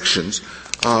laudable sections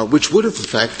which would have, in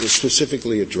fact,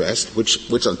 specifically addressed,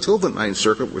 which until the Ninth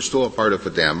Circuit were still a part of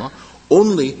FDAMA,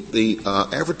 only the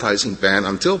advertising ban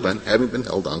until then having been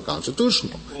held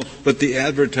unconstitutional. But the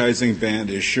advertising ban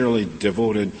is surely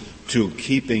devoted to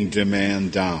keeping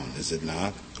demand down, is it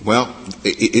not? Well,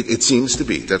 it seems to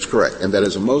be. That's correct. And that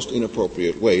is a most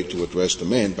inappropriate way to address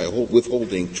demand by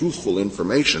withholding truthful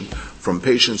information from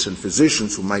patients and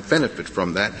physicians who might benefit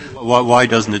from that. Why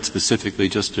doesn't it specifically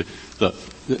just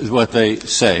what they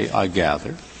say, I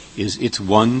gather, is it's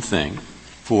one thing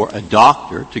for a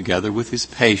doctor together with his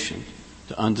patient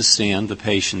to understand the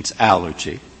patient's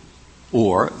allergy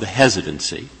or the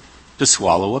hesitancy to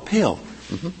swallow a pill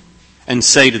and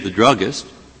say to the druggist,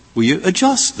 will you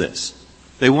adjust this?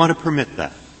 They want to permit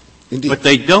that. Indeed. What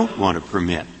they don't want to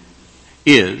permit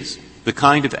is the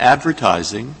kind of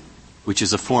advertising which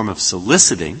is a form of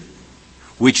soliciting,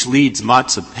 which leads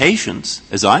lots of patients,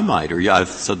 as I might, or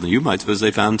suddenly you might suppose they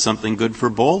found something good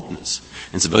for baldness.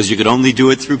 And suppose you could only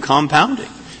do it through compounding.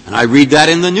 And I read that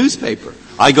in the newspaper.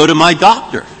 I go to my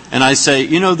doctor and I say,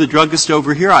 the druggist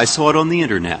over here, I saw it on the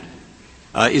Internet.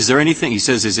 Is there anything? He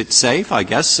says, is it safe? I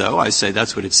guess so. I say,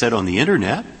 that's what it said on the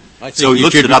Internet. So he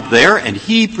looks it up there, and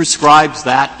he prescribes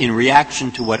that in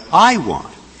reaction to what I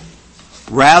want,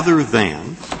 rather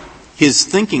than his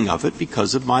thinking of it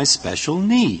because of my special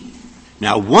need.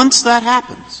 Now, once that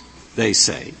happens, they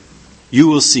say, you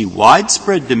will see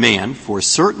widespread demand for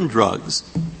certain drugs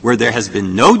where there has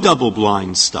been no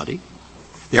double-blind study,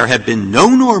 there have been no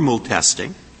normal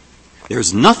testing,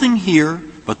 there's nothing here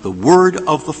but the word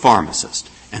of the pharmacist,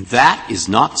 and that is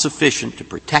not sufficient to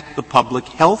protect the public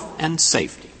health and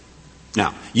safety.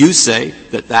 Now, you say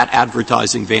that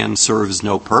advertising ban serves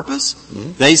no purpose.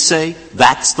 They say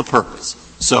that's the purpose.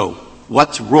 So,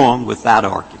 what's wrong with that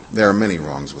argument? There are many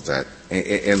wrongs with that.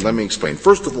 And let me explain.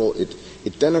 First of all, it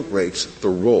denigrates the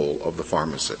role of the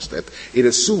pharmacist. That it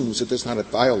assumes that there's not a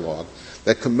dialogue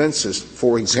that commences,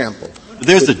 for example.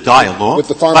 There's a dialogue, with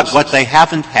the pharmacist. But what they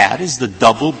haven't had is the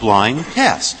double-blind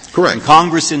test. Correct. And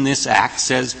Congress in this act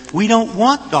says, we don't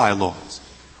want dialogues.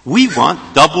 We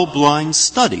want double-blind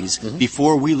studies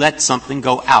before we let something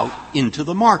go out into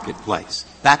the marketplace.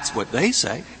 That's what they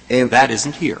say, and that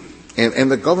isn't here.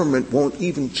 And the government won't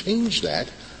even change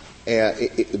that.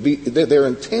 Their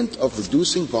intent of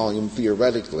reducing volume,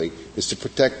 theoretically, is to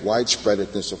protect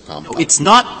widespreadness of compounding. No, it's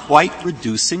not quite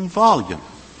reducing volume.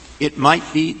 It might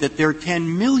be that there are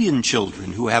 10 million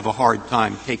children who have a hard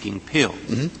time taking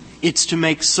pills. It's to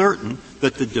make certain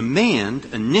that the demand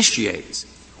initiates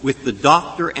with the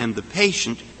doctor and the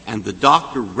patient, and the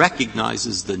doctor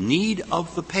recognizes the need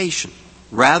of the patient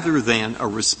rather than a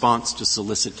response to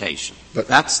solicitation. But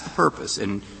that's the purpose,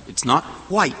 and it's not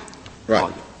quite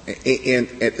right.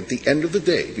 And at the end of the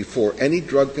day, before any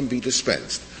drug can be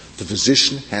dispensed, the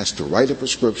physician has to write a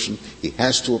prescription, he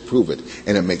has to approve it,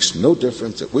 and it makes no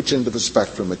difference at which end of the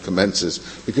spectrum it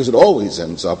commences, because it always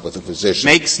ends up with a physician.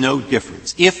 Makes no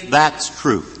difference. If that's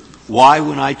true, why,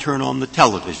 when I turn on the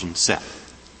television set,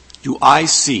 do I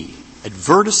see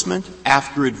advertisement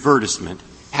after advertisement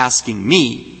asking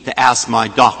me to ask my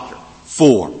doctor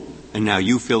for, and now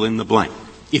you fill in the blank,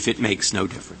 if it makes no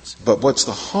difference? But what's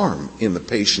the harm in the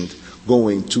patient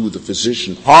going to the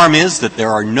physician? Harm is that there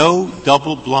are no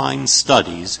double-blind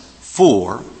studies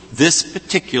for this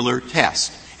particular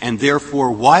test, and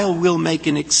therefore, while we'll make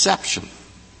an exception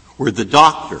where the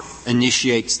doctor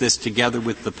initiates this together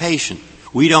with the patient,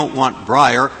 we don't want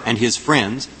Breyer and his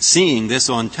friends seeing this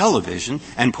on television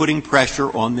and putting pressure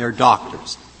on their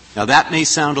doctors. Now, that may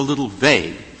sound a little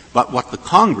vague, but what the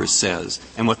Congress says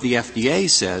and what the FDA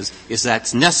says is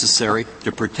that's necessary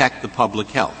to protect the public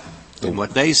health. And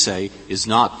what they say is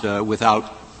not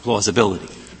without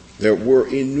plausibility. There were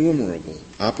innumerable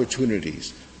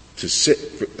opportunities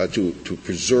to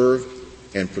preserve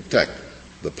and protect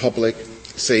the public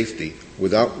safety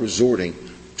without resorting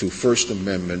to First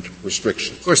Amendment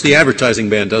restrictions. Of course, the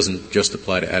advertising ban doesn't just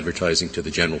apply to advertising to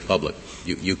the general public.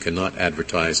 You cannot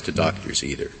advertise to doctors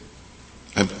either.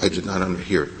 I did not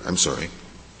hear it. I'm sorry.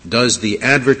 Does the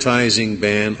advertising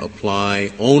ban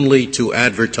apply only to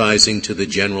advertising to the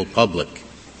general public?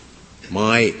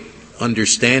 My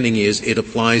understanding is it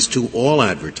applies to all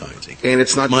advertising. And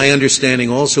it's not. My understanding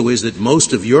also is that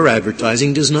most of your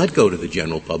advertising does not go to the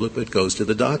general public, but goes to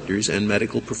the doctors and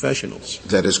medical professionals.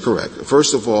 That is correct.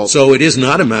 First of all, so it is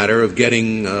not a matter of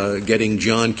getting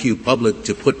John Q. Public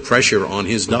to put pressure on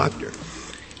his doctor.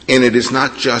 And it is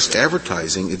not just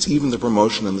advertising, it's even the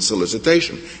promotion and the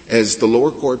solicitation. As the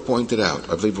lower court pointed out,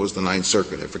 I believe it was the Ninth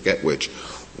Circuit, I forget which,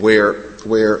 where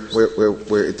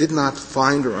it did not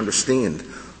find or understand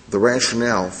the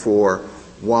rationale for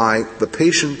why the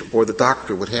patient or the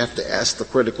doctor would have to ask the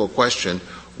critical question,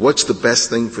 what's the best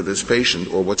thing for this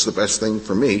patient or what's the best thing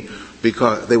for me?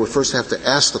 Because they would first have to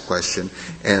ask the question,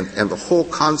 and the whole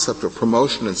concept of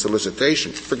promotion and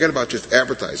solicitation, forget about just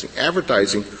advertising.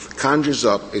 Advertising conjures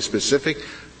up a specific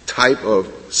type of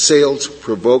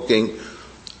sales-provoking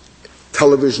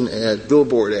television ad,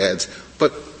 billboard ads,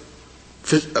 but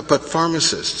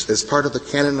pharmacists, as part of the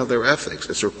canon of their ethics,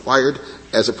 is required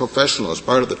as a professional, as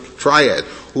part of the triad,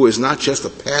 who is not just a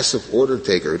passive order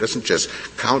taker, who doesn't just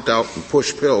count out and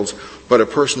push pills, but a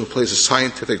person who plays a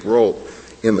scientific role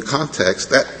in the context,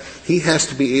 that he has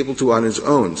to be able to, on his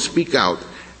own, speak out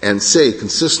and say,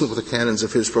 consistent with the canons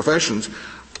of his professions,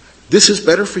 this is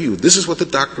better for you. This is what the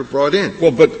doctor brought in.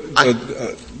 Well, but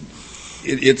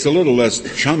it's a little less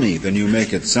chummy than you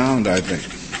make it sound, I think,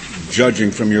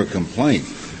 judging from your complaint.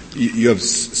 You have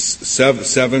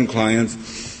seven clients.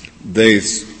 They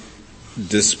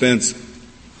dispense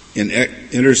in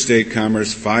interstate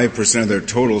commerce 5% of their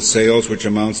total sales, which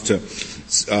amounts to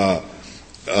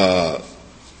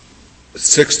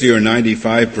 60 or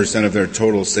 95% of their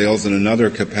total sales in another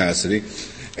capacity.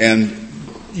 And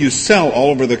you sell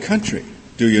all over the country,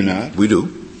 do you not? We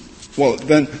do. Well,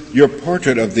 then your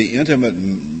portrait of the intimate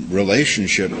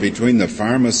relationship between the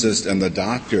pharmacist and the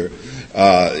doctor,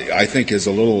 I think, is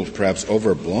a little perhaps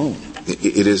overblown.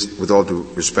 It is, with all due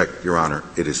respect, Your Honor,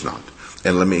 it is not.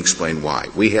 And let me explain why.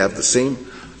 We have the same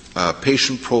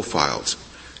patient profiles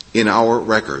in our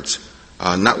records,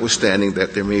 notwithstanding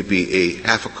that there may be a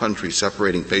half a country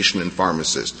separating patient and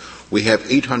pharmacist. We have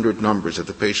 800 numbers that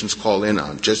the patients call in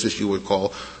on, just as you would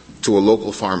call to a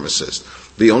local pharmacist.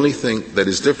 The only thing that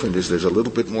is different is there's a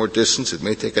little bit more distance. It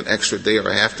may take an extra day or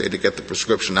a half day to get the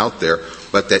prescription out there,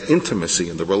 but that intimacy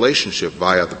and the relationship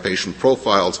via the patient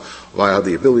profiles, via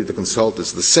the ability to consult,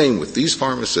 is the same with these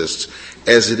pharmacists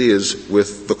as it is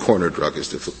with the corner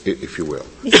druggist, if you will.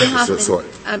 Mr.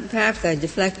 Hoffman, perhaps I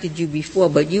deflected you before,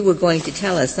 but you were going to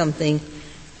tell us something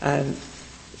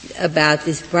about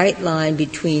this bright line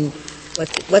between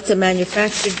what's a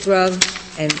manufactured drug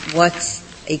and what's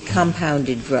a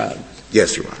compounded drug.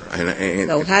 Yes, Your Honor.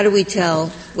 So how do we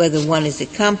tell whether one is a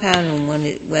compound and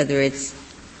whether it's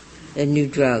a new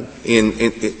drug?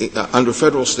 Under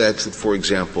federal statute, for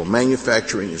example,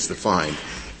 manufacturing is defined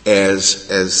as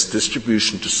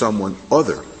distribution to someone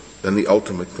other than the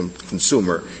ultimate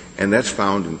consumer, and that's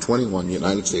found in 21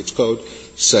 United States Code,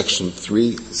 Section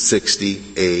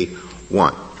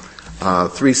 360A1.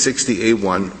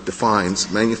 360A1 defines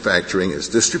manufacturing as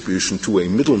distribution to a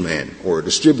middleman or a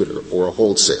distributor or a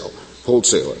wholesaler.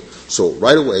 So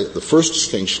right away, the first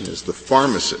distinction is the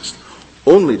pharmacist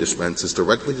only dispenses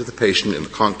directly to the patient in the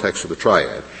context of the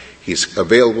triad. He's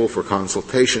available for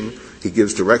consultation. He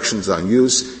gives directions on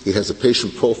use. He has a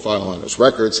patient profile on his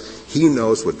records. He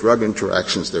knows what drug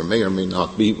interactions there may or may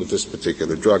not be with this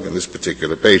particular drug and this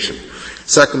particular patient.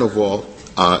 Second of all,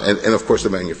 and of course the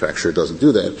manufacturer doesn't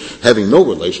do that, having no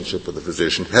relationship with the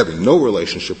physician, having no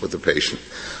relationship with the patient.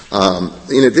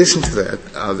 In addition to that,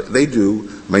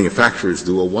 manufacturers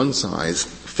do a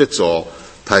one-size-fits-all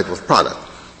type of product.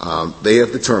 They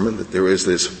have determined that there is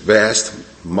this vast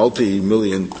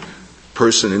multi-million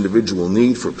person individual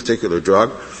need for a particular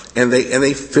drug, and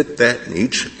they fit that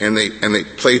niche, and they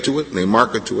play to it, and they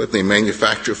market to it, and they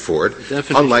manufacture for it,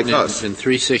 unlike us. In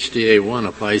 360A1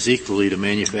 applies equally to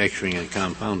manufacturing and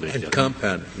compounding. And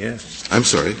compounding, yes. I'm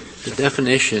sorry? The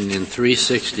definition in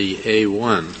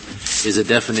 360A1 is a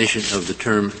definition of the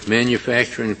term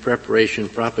manufacturing, preparation,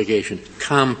 propagation,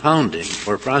 compounding,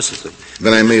 or processing.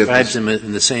 Then I may have describes them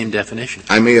in the same definition.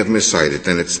 I may have miscited.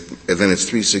 Then it's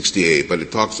 360A, but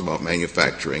it talks about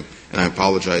manufacturing, and I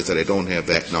apologize that I don't have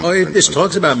that number. This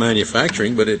talks about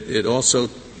manufacturing, but it also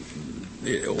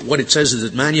what it says is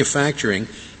that manufacturing,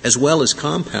 as well as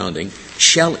compounding,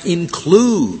 shall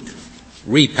include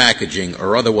repackaging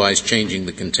or otherwise changing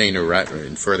the container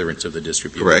in furtherance of the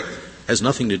distribution. Correct. Has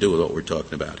nothing to do with what we're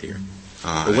talking about here.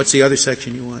 But what's the other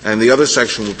section you want? And the other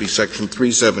section would be section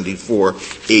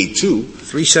 374A2.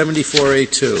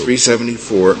 374A2.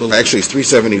 374, actually it's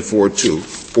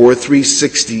 374-2, or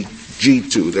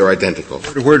 360G2. They're identical.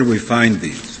 Where do we find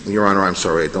these? Your Honor, I'm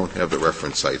sorry, I don't have the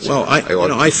reference sites. Well,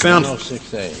 I found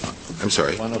 106A. I'm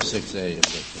sorry. 106A.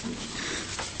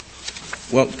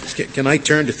 Well, can I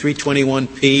turn to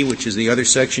 321P, which is the other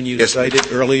section you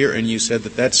cited earlier, and you said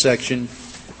that section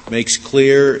makes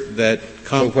clear that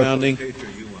compounding.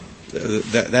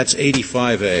 That's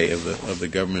 85A of the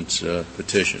government's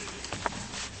petition.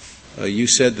 You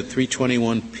said that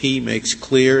 321P makes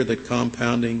clear that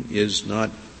compounding is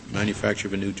not manufacture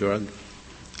of a new drug?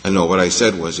 No, what I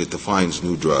said was it defines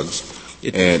new drugs,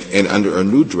 and under a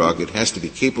new drug, it has to be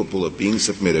capable of being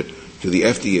submitted to the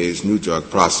FDA's new drug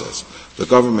process. The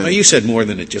government. No, you said more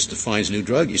than it just defines new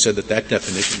drug. You said that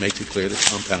definition makes it clear that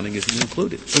compounding isn't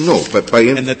included. No, but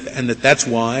and that's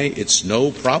why it's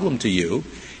no problem to you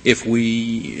if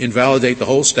we invalidate the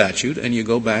whole statute and you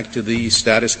go back to the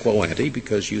status quo ante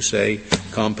because you say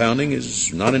compounding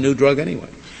is not a new drug anyway,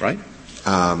 right?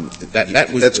 That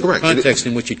was that's the correct. context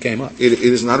in which it came up. It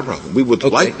is not a problem. We would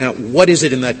like. Now, what is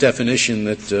it in that definition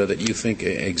that you think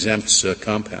exempts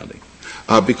compounding?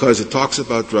 Because it talks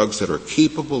about drugs that are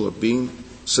capable of being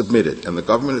submitted, and the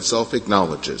government itself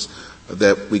acknowledges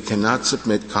that we cannot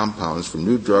submit compounds for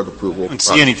new drug approval. I don't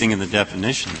see anything in the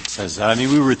definition that says that. I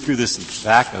mean, we were through this in the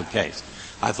tobacco case.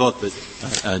 I thought that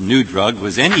a new drug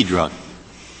was any drug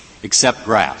except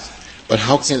grass. But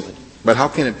how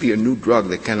can it be a new drug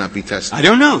that cannot be tested? I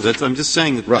don't know. I'm just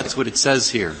saying that that's what it says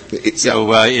here.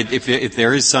 If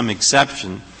there is some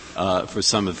exception for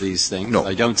some of these things, no.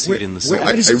 I don't see it in the statute.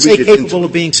 Where does it say capable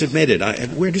of being submitted?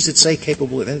 Where does it say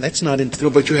capable of? That's not in. No,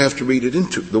 but you have to read it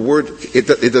into the word. It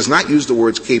does not use the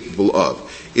words capable of.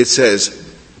 It says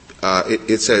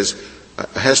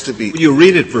has to be. Will you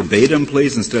read it verbatim,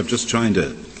 please, instead of just trying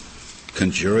to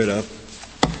conjure it up?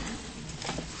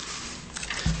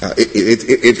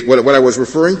 What I was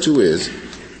referring to is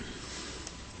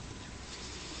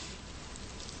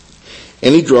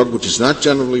any drug which is not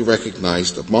generally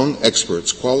recognized among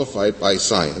experts qualified by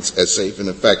science as safe and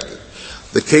effective.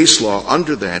 The case law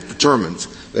under that determines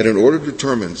that in order to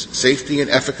determine safety and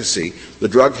efficacy, the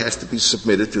drug has to be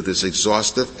submitted to this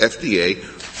exhaustive FDA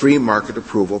free market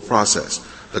approval process.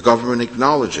 The government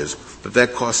acknowledges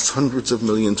that costs hundreds of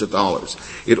millions of dollars.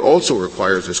 It also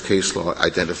requires, as case law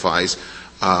identifies,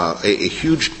 a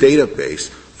huge database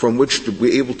from which to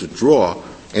be able to draw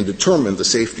and determine the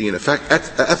safety and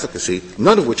efficacy,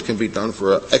 none of which can be done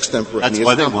for an extemporaneous That's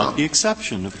why they compound. want the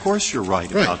exception. Of course you're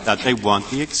right about that. They want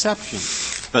the exception.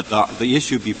 But the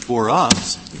issue before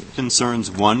us concerns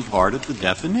one part of the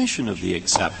definition of the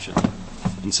exception.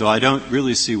 And so I don't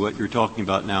really see what you're talking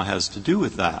about now has to do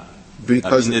with that.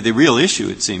 Because the real issue,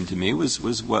 it seemed to me,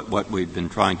 was what we've been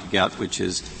trying to get, which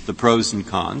is the pros and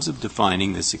cons of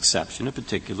defining this exception a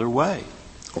particular way.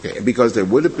 Okay, because there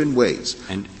would have been ways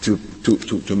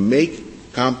to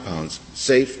make compounds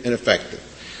safe and effective.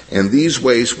 And these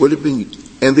ways would have been,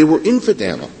 and they were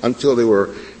infidel until they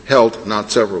were held not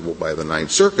severable by the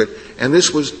Ninth Circuit, and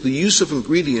this was the use of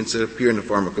ingredients that appear in the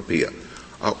pharmacopoeia.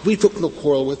 We took no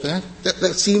quarrel with that.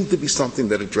 That seemed to be something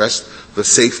that addressed the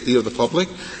safety of the public.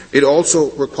 It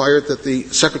also required that the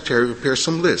Secretary prepare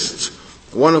some lists.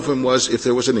 One of them was if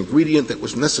there was an ingredient that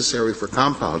was necessary for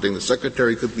compounding, the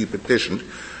Secretary could be petitioned.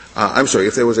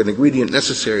 If there was an ingredient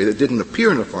necessary that didn't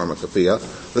appear in the pharmacopoeia,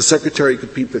 the Secretary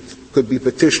could be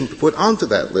petitioned to put onto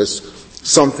that list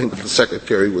something that the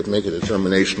Secretary would make a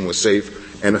determination was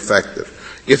safe and effective.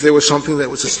 If there was something that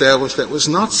was established that was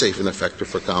not safe and effective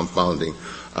for compounding,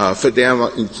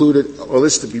 FDAMA included a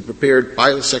list to be prepared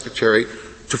by the Secretary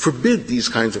to forbid these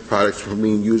kinds of products from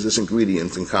being used as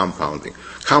ingredients in compounding.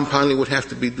 Compounding would have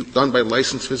to be done by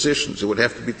licensed physicians. It would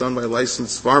have to be done by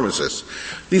licensed pharmacists.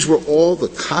 These were all the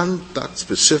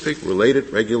conduct-specific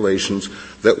related regulations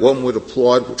that one would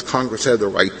applaud, which Congress had the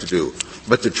right to do.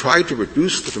 But to try to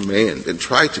reduce the demand and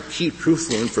try to keep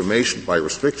truthful information by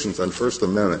restrictions on First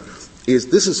Amendment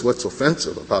this is what's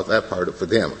offensive about that part of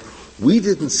FDAMA. We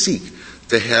didn't seek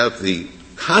to have the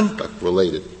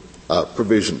conduct-related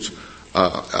provisions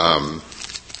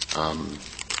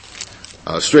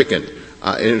stricken.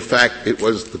 And in fact, it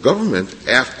was the government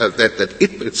that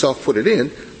it itself put it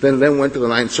in, then went to the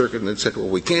Ninth Circuit and said, well,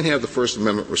 we can't have the First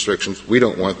Amendment restrictions. We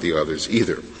don't want the others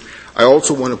either. I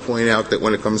also want to point out that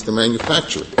when it comes to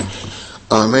manufacturing,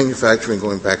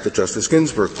 going back to Justice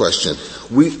Ginsburg's question,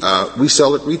 we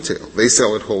sell at retail. They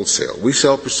sell at wholesale. We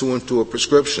sell pursuant to a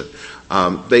prescription.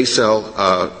 They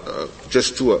sell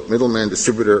just to a middleman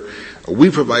distributor. We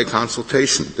provide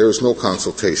consultation. There is no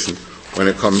consultation when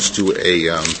it comes to a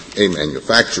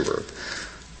manufacturer.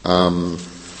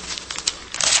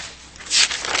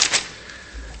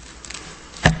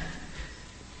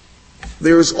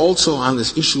 There is also on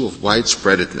this issue of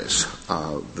widespreadedness,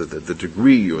 the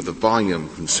degree or the volume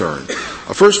concern.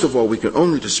 First of all, we can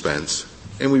only dispense,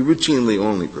 and we routinely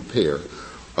only prepare,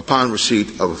 upon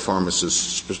receipt of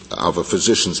a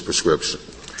physician's prescription.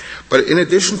 But in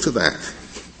addition to that,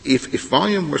 if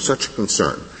volume were such a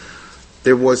concern,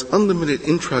 there was unlimited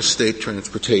intrastate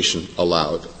transportation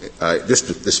allowed,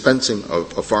 dispensing of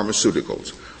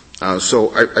pharmaceuticals.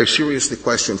 So I seriously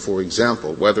question, for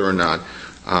example, whether or not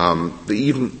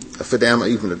FDAMA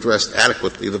even addressed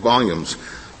adequately the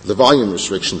volume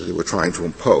restrictions that they were trying to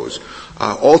impose.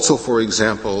 Also, for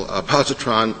example,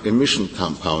 positron emission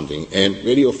compounding and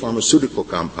radiopharmaceutical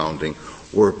compounding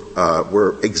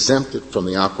were exempted from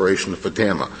the operation of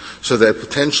FDAMA, so that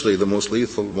potentially the most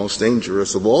lethal, most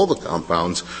dangerous of all the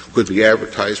compounds could be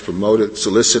advertised, promoted,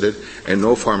 solicited, and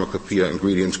no pharmacopoeia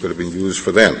ingredients could have been used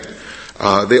for them.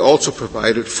 They also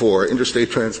provided for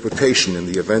interstate transportation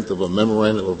in the event of a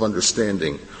memorandum of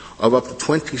understanding of up to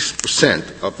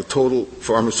 20% of the total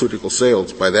pharmaceutical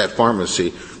sales by that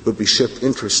pharmacy would be shipped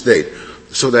interstate,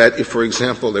 so that if, for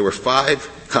example, there were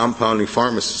 5 compounding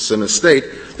pharmacists in a state,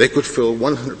 they could fill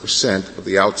 100% of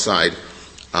the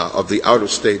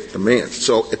out-of-state demand.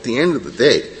 So at the end of the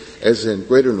day, as in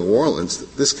Greater New Orleans,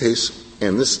 this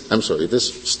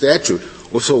statute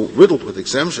was so riddled with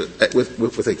exceptions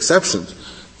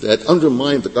that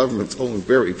undermined the government's own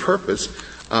very purpose,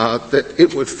 that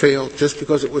it would fail just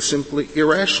because it was simply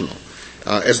irrational.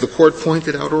 As the Court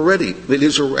pointed out already, it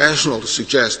is irrational to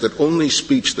suggest that only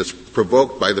speech that's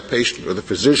provoked by the patient or the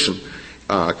physician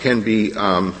can be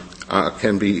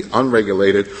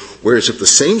unregulated, whereas if the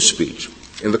same speech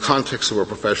in the context of a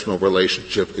professional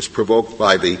relationship is provoked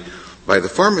by the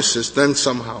pharmacist, then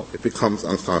somehow it becomes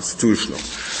unconstitutional.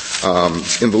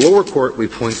 In the lower court, we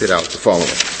pointed out the following.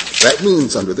 That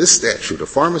means under this statute, a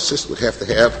pharmacist would have to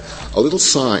have a little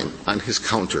sign on his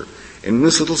counter. And in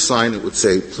this little sign, it would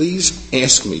say, please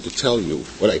ask me to tell you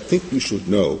what I think you should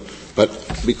know, but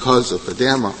because of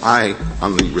FDAMA,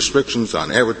 on the restrictions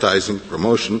on advertising,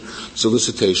 promotion,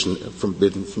 solicitation,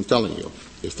 forbidden from telling you.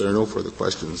 If there are no further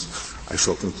questions, I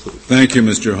shall conclude. Thank you,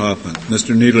 Mr. Hoffman.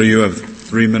 Mr. Needle, you have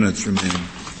 3 minutes remaining.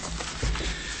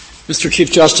 Mr.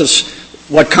 Chief Justice,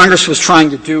 what Congress was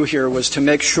trying to do here was to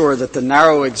make sure that the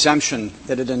narrow exemption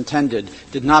that it intended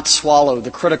did not swallow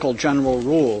the critical general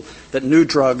rule that new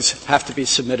drugs have to be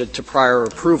submitted to prior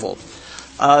approval.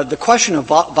 The question of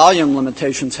volume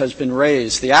limitations has been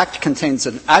raised. The Act contains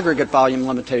an aggregate volume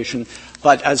limitation,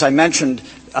 but as I mentioned,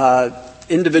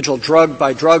 individual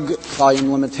drug-by-drug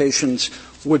volume limitations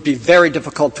would be very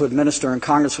difficult to administer, and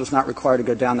Congress was not required to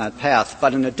go down that path.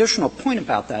 But an additional point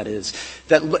about that is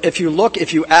that if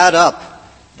you add up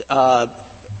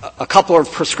a couple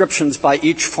of prescriptions by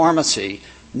each pharmacy,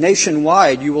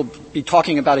 nationwide you will be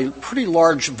talking about a pretty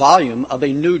large volume of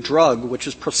a new drug, which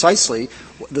is precisely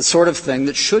the sort of thing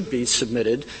that should be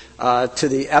submitted to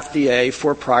the FDA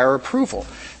for prior approval.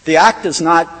 The Act does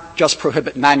not just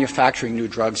prohibit manufacturing new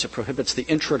drugs. It prohibits the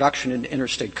introduction into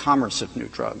interstate commerce of new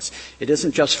drugs. It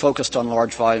isn't just focused on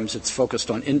large volumes. It's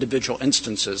focused on individual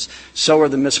instances. So are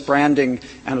the misbranding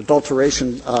and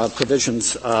adulteration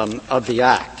provisions of the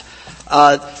Act.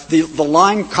 The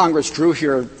line Congress drew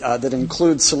here that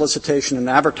includes solicitation and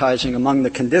advertising among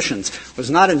the conditions was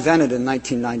not invented in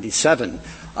 1997.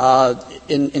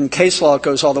 In case law, it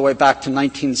goes all the way back to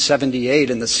 1978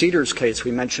 in the Cedars case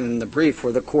we mentioned in the brief,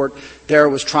 where the Court there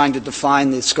was trying to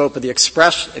define the scope of the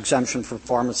express exemption for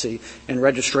pharmacy in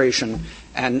registration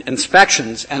and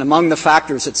inspections. And among the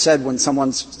factors it said when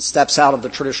someone steps out of the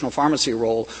traditional pharmacy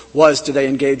role was, do they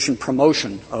engage in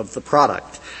promotion of the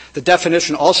product? The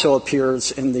definition also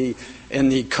appears in the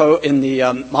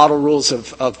model rules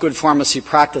of good pharmacy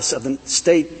practice of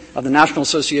the National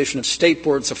Association of State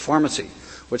Boards of Pharmacy,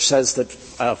 which says that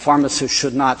pharmacists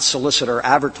should not solicit or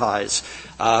advertise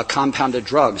compounded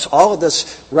drugs. All of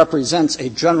this represents a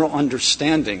general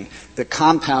understanding that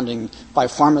compounding by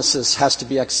pharmacists has to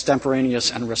be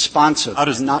extemporaneous and responsive. How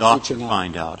does and the not doctor reaching out.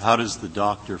 find out? How does the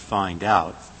doctor find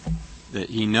out that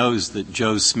he knows that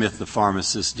Joe Smith, the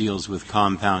pharmacist, deals with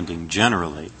compounding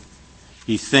generally?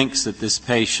 He thinks that this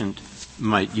patient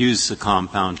might use a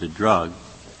compounded drug.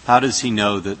 How does he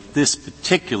know that this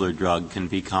particular drug can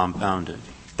be compounded?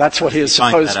 That's what he is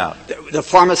supposed to. The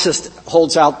pharmacist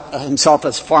holds out himself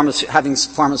as having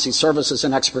pharmacy services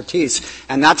and expertise,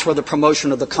 and that's where the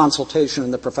promotion of the consultation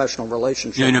and the professional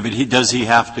relationship. No, but does he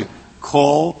have to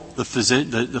call the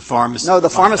pharmacist? No, the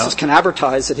pharmacist can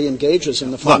advertise that he engages in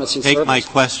the pharmacy service. Take my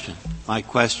question. My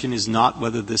question is not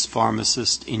whether this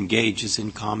pharmacist engages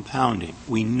in compounding.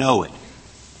 We know it.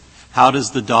 How does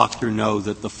the doctor know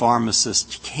that the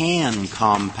pharmacist can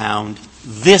compound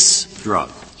this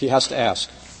drug? He has to ask.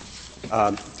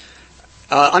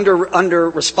 Under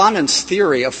respondent's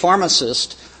theory, a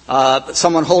pharmacist,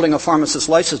 someone holding a pharmacist's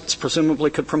license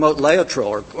presumably could promote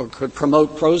Laetrile or could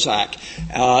promote Prozac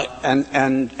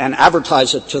and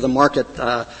advertise it to the market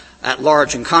at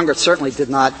large. And Congress certainly did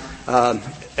not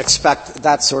expect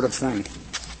that sort of thing.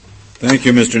 Thank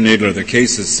you, Mr. Kneedler. The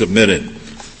case is submitted.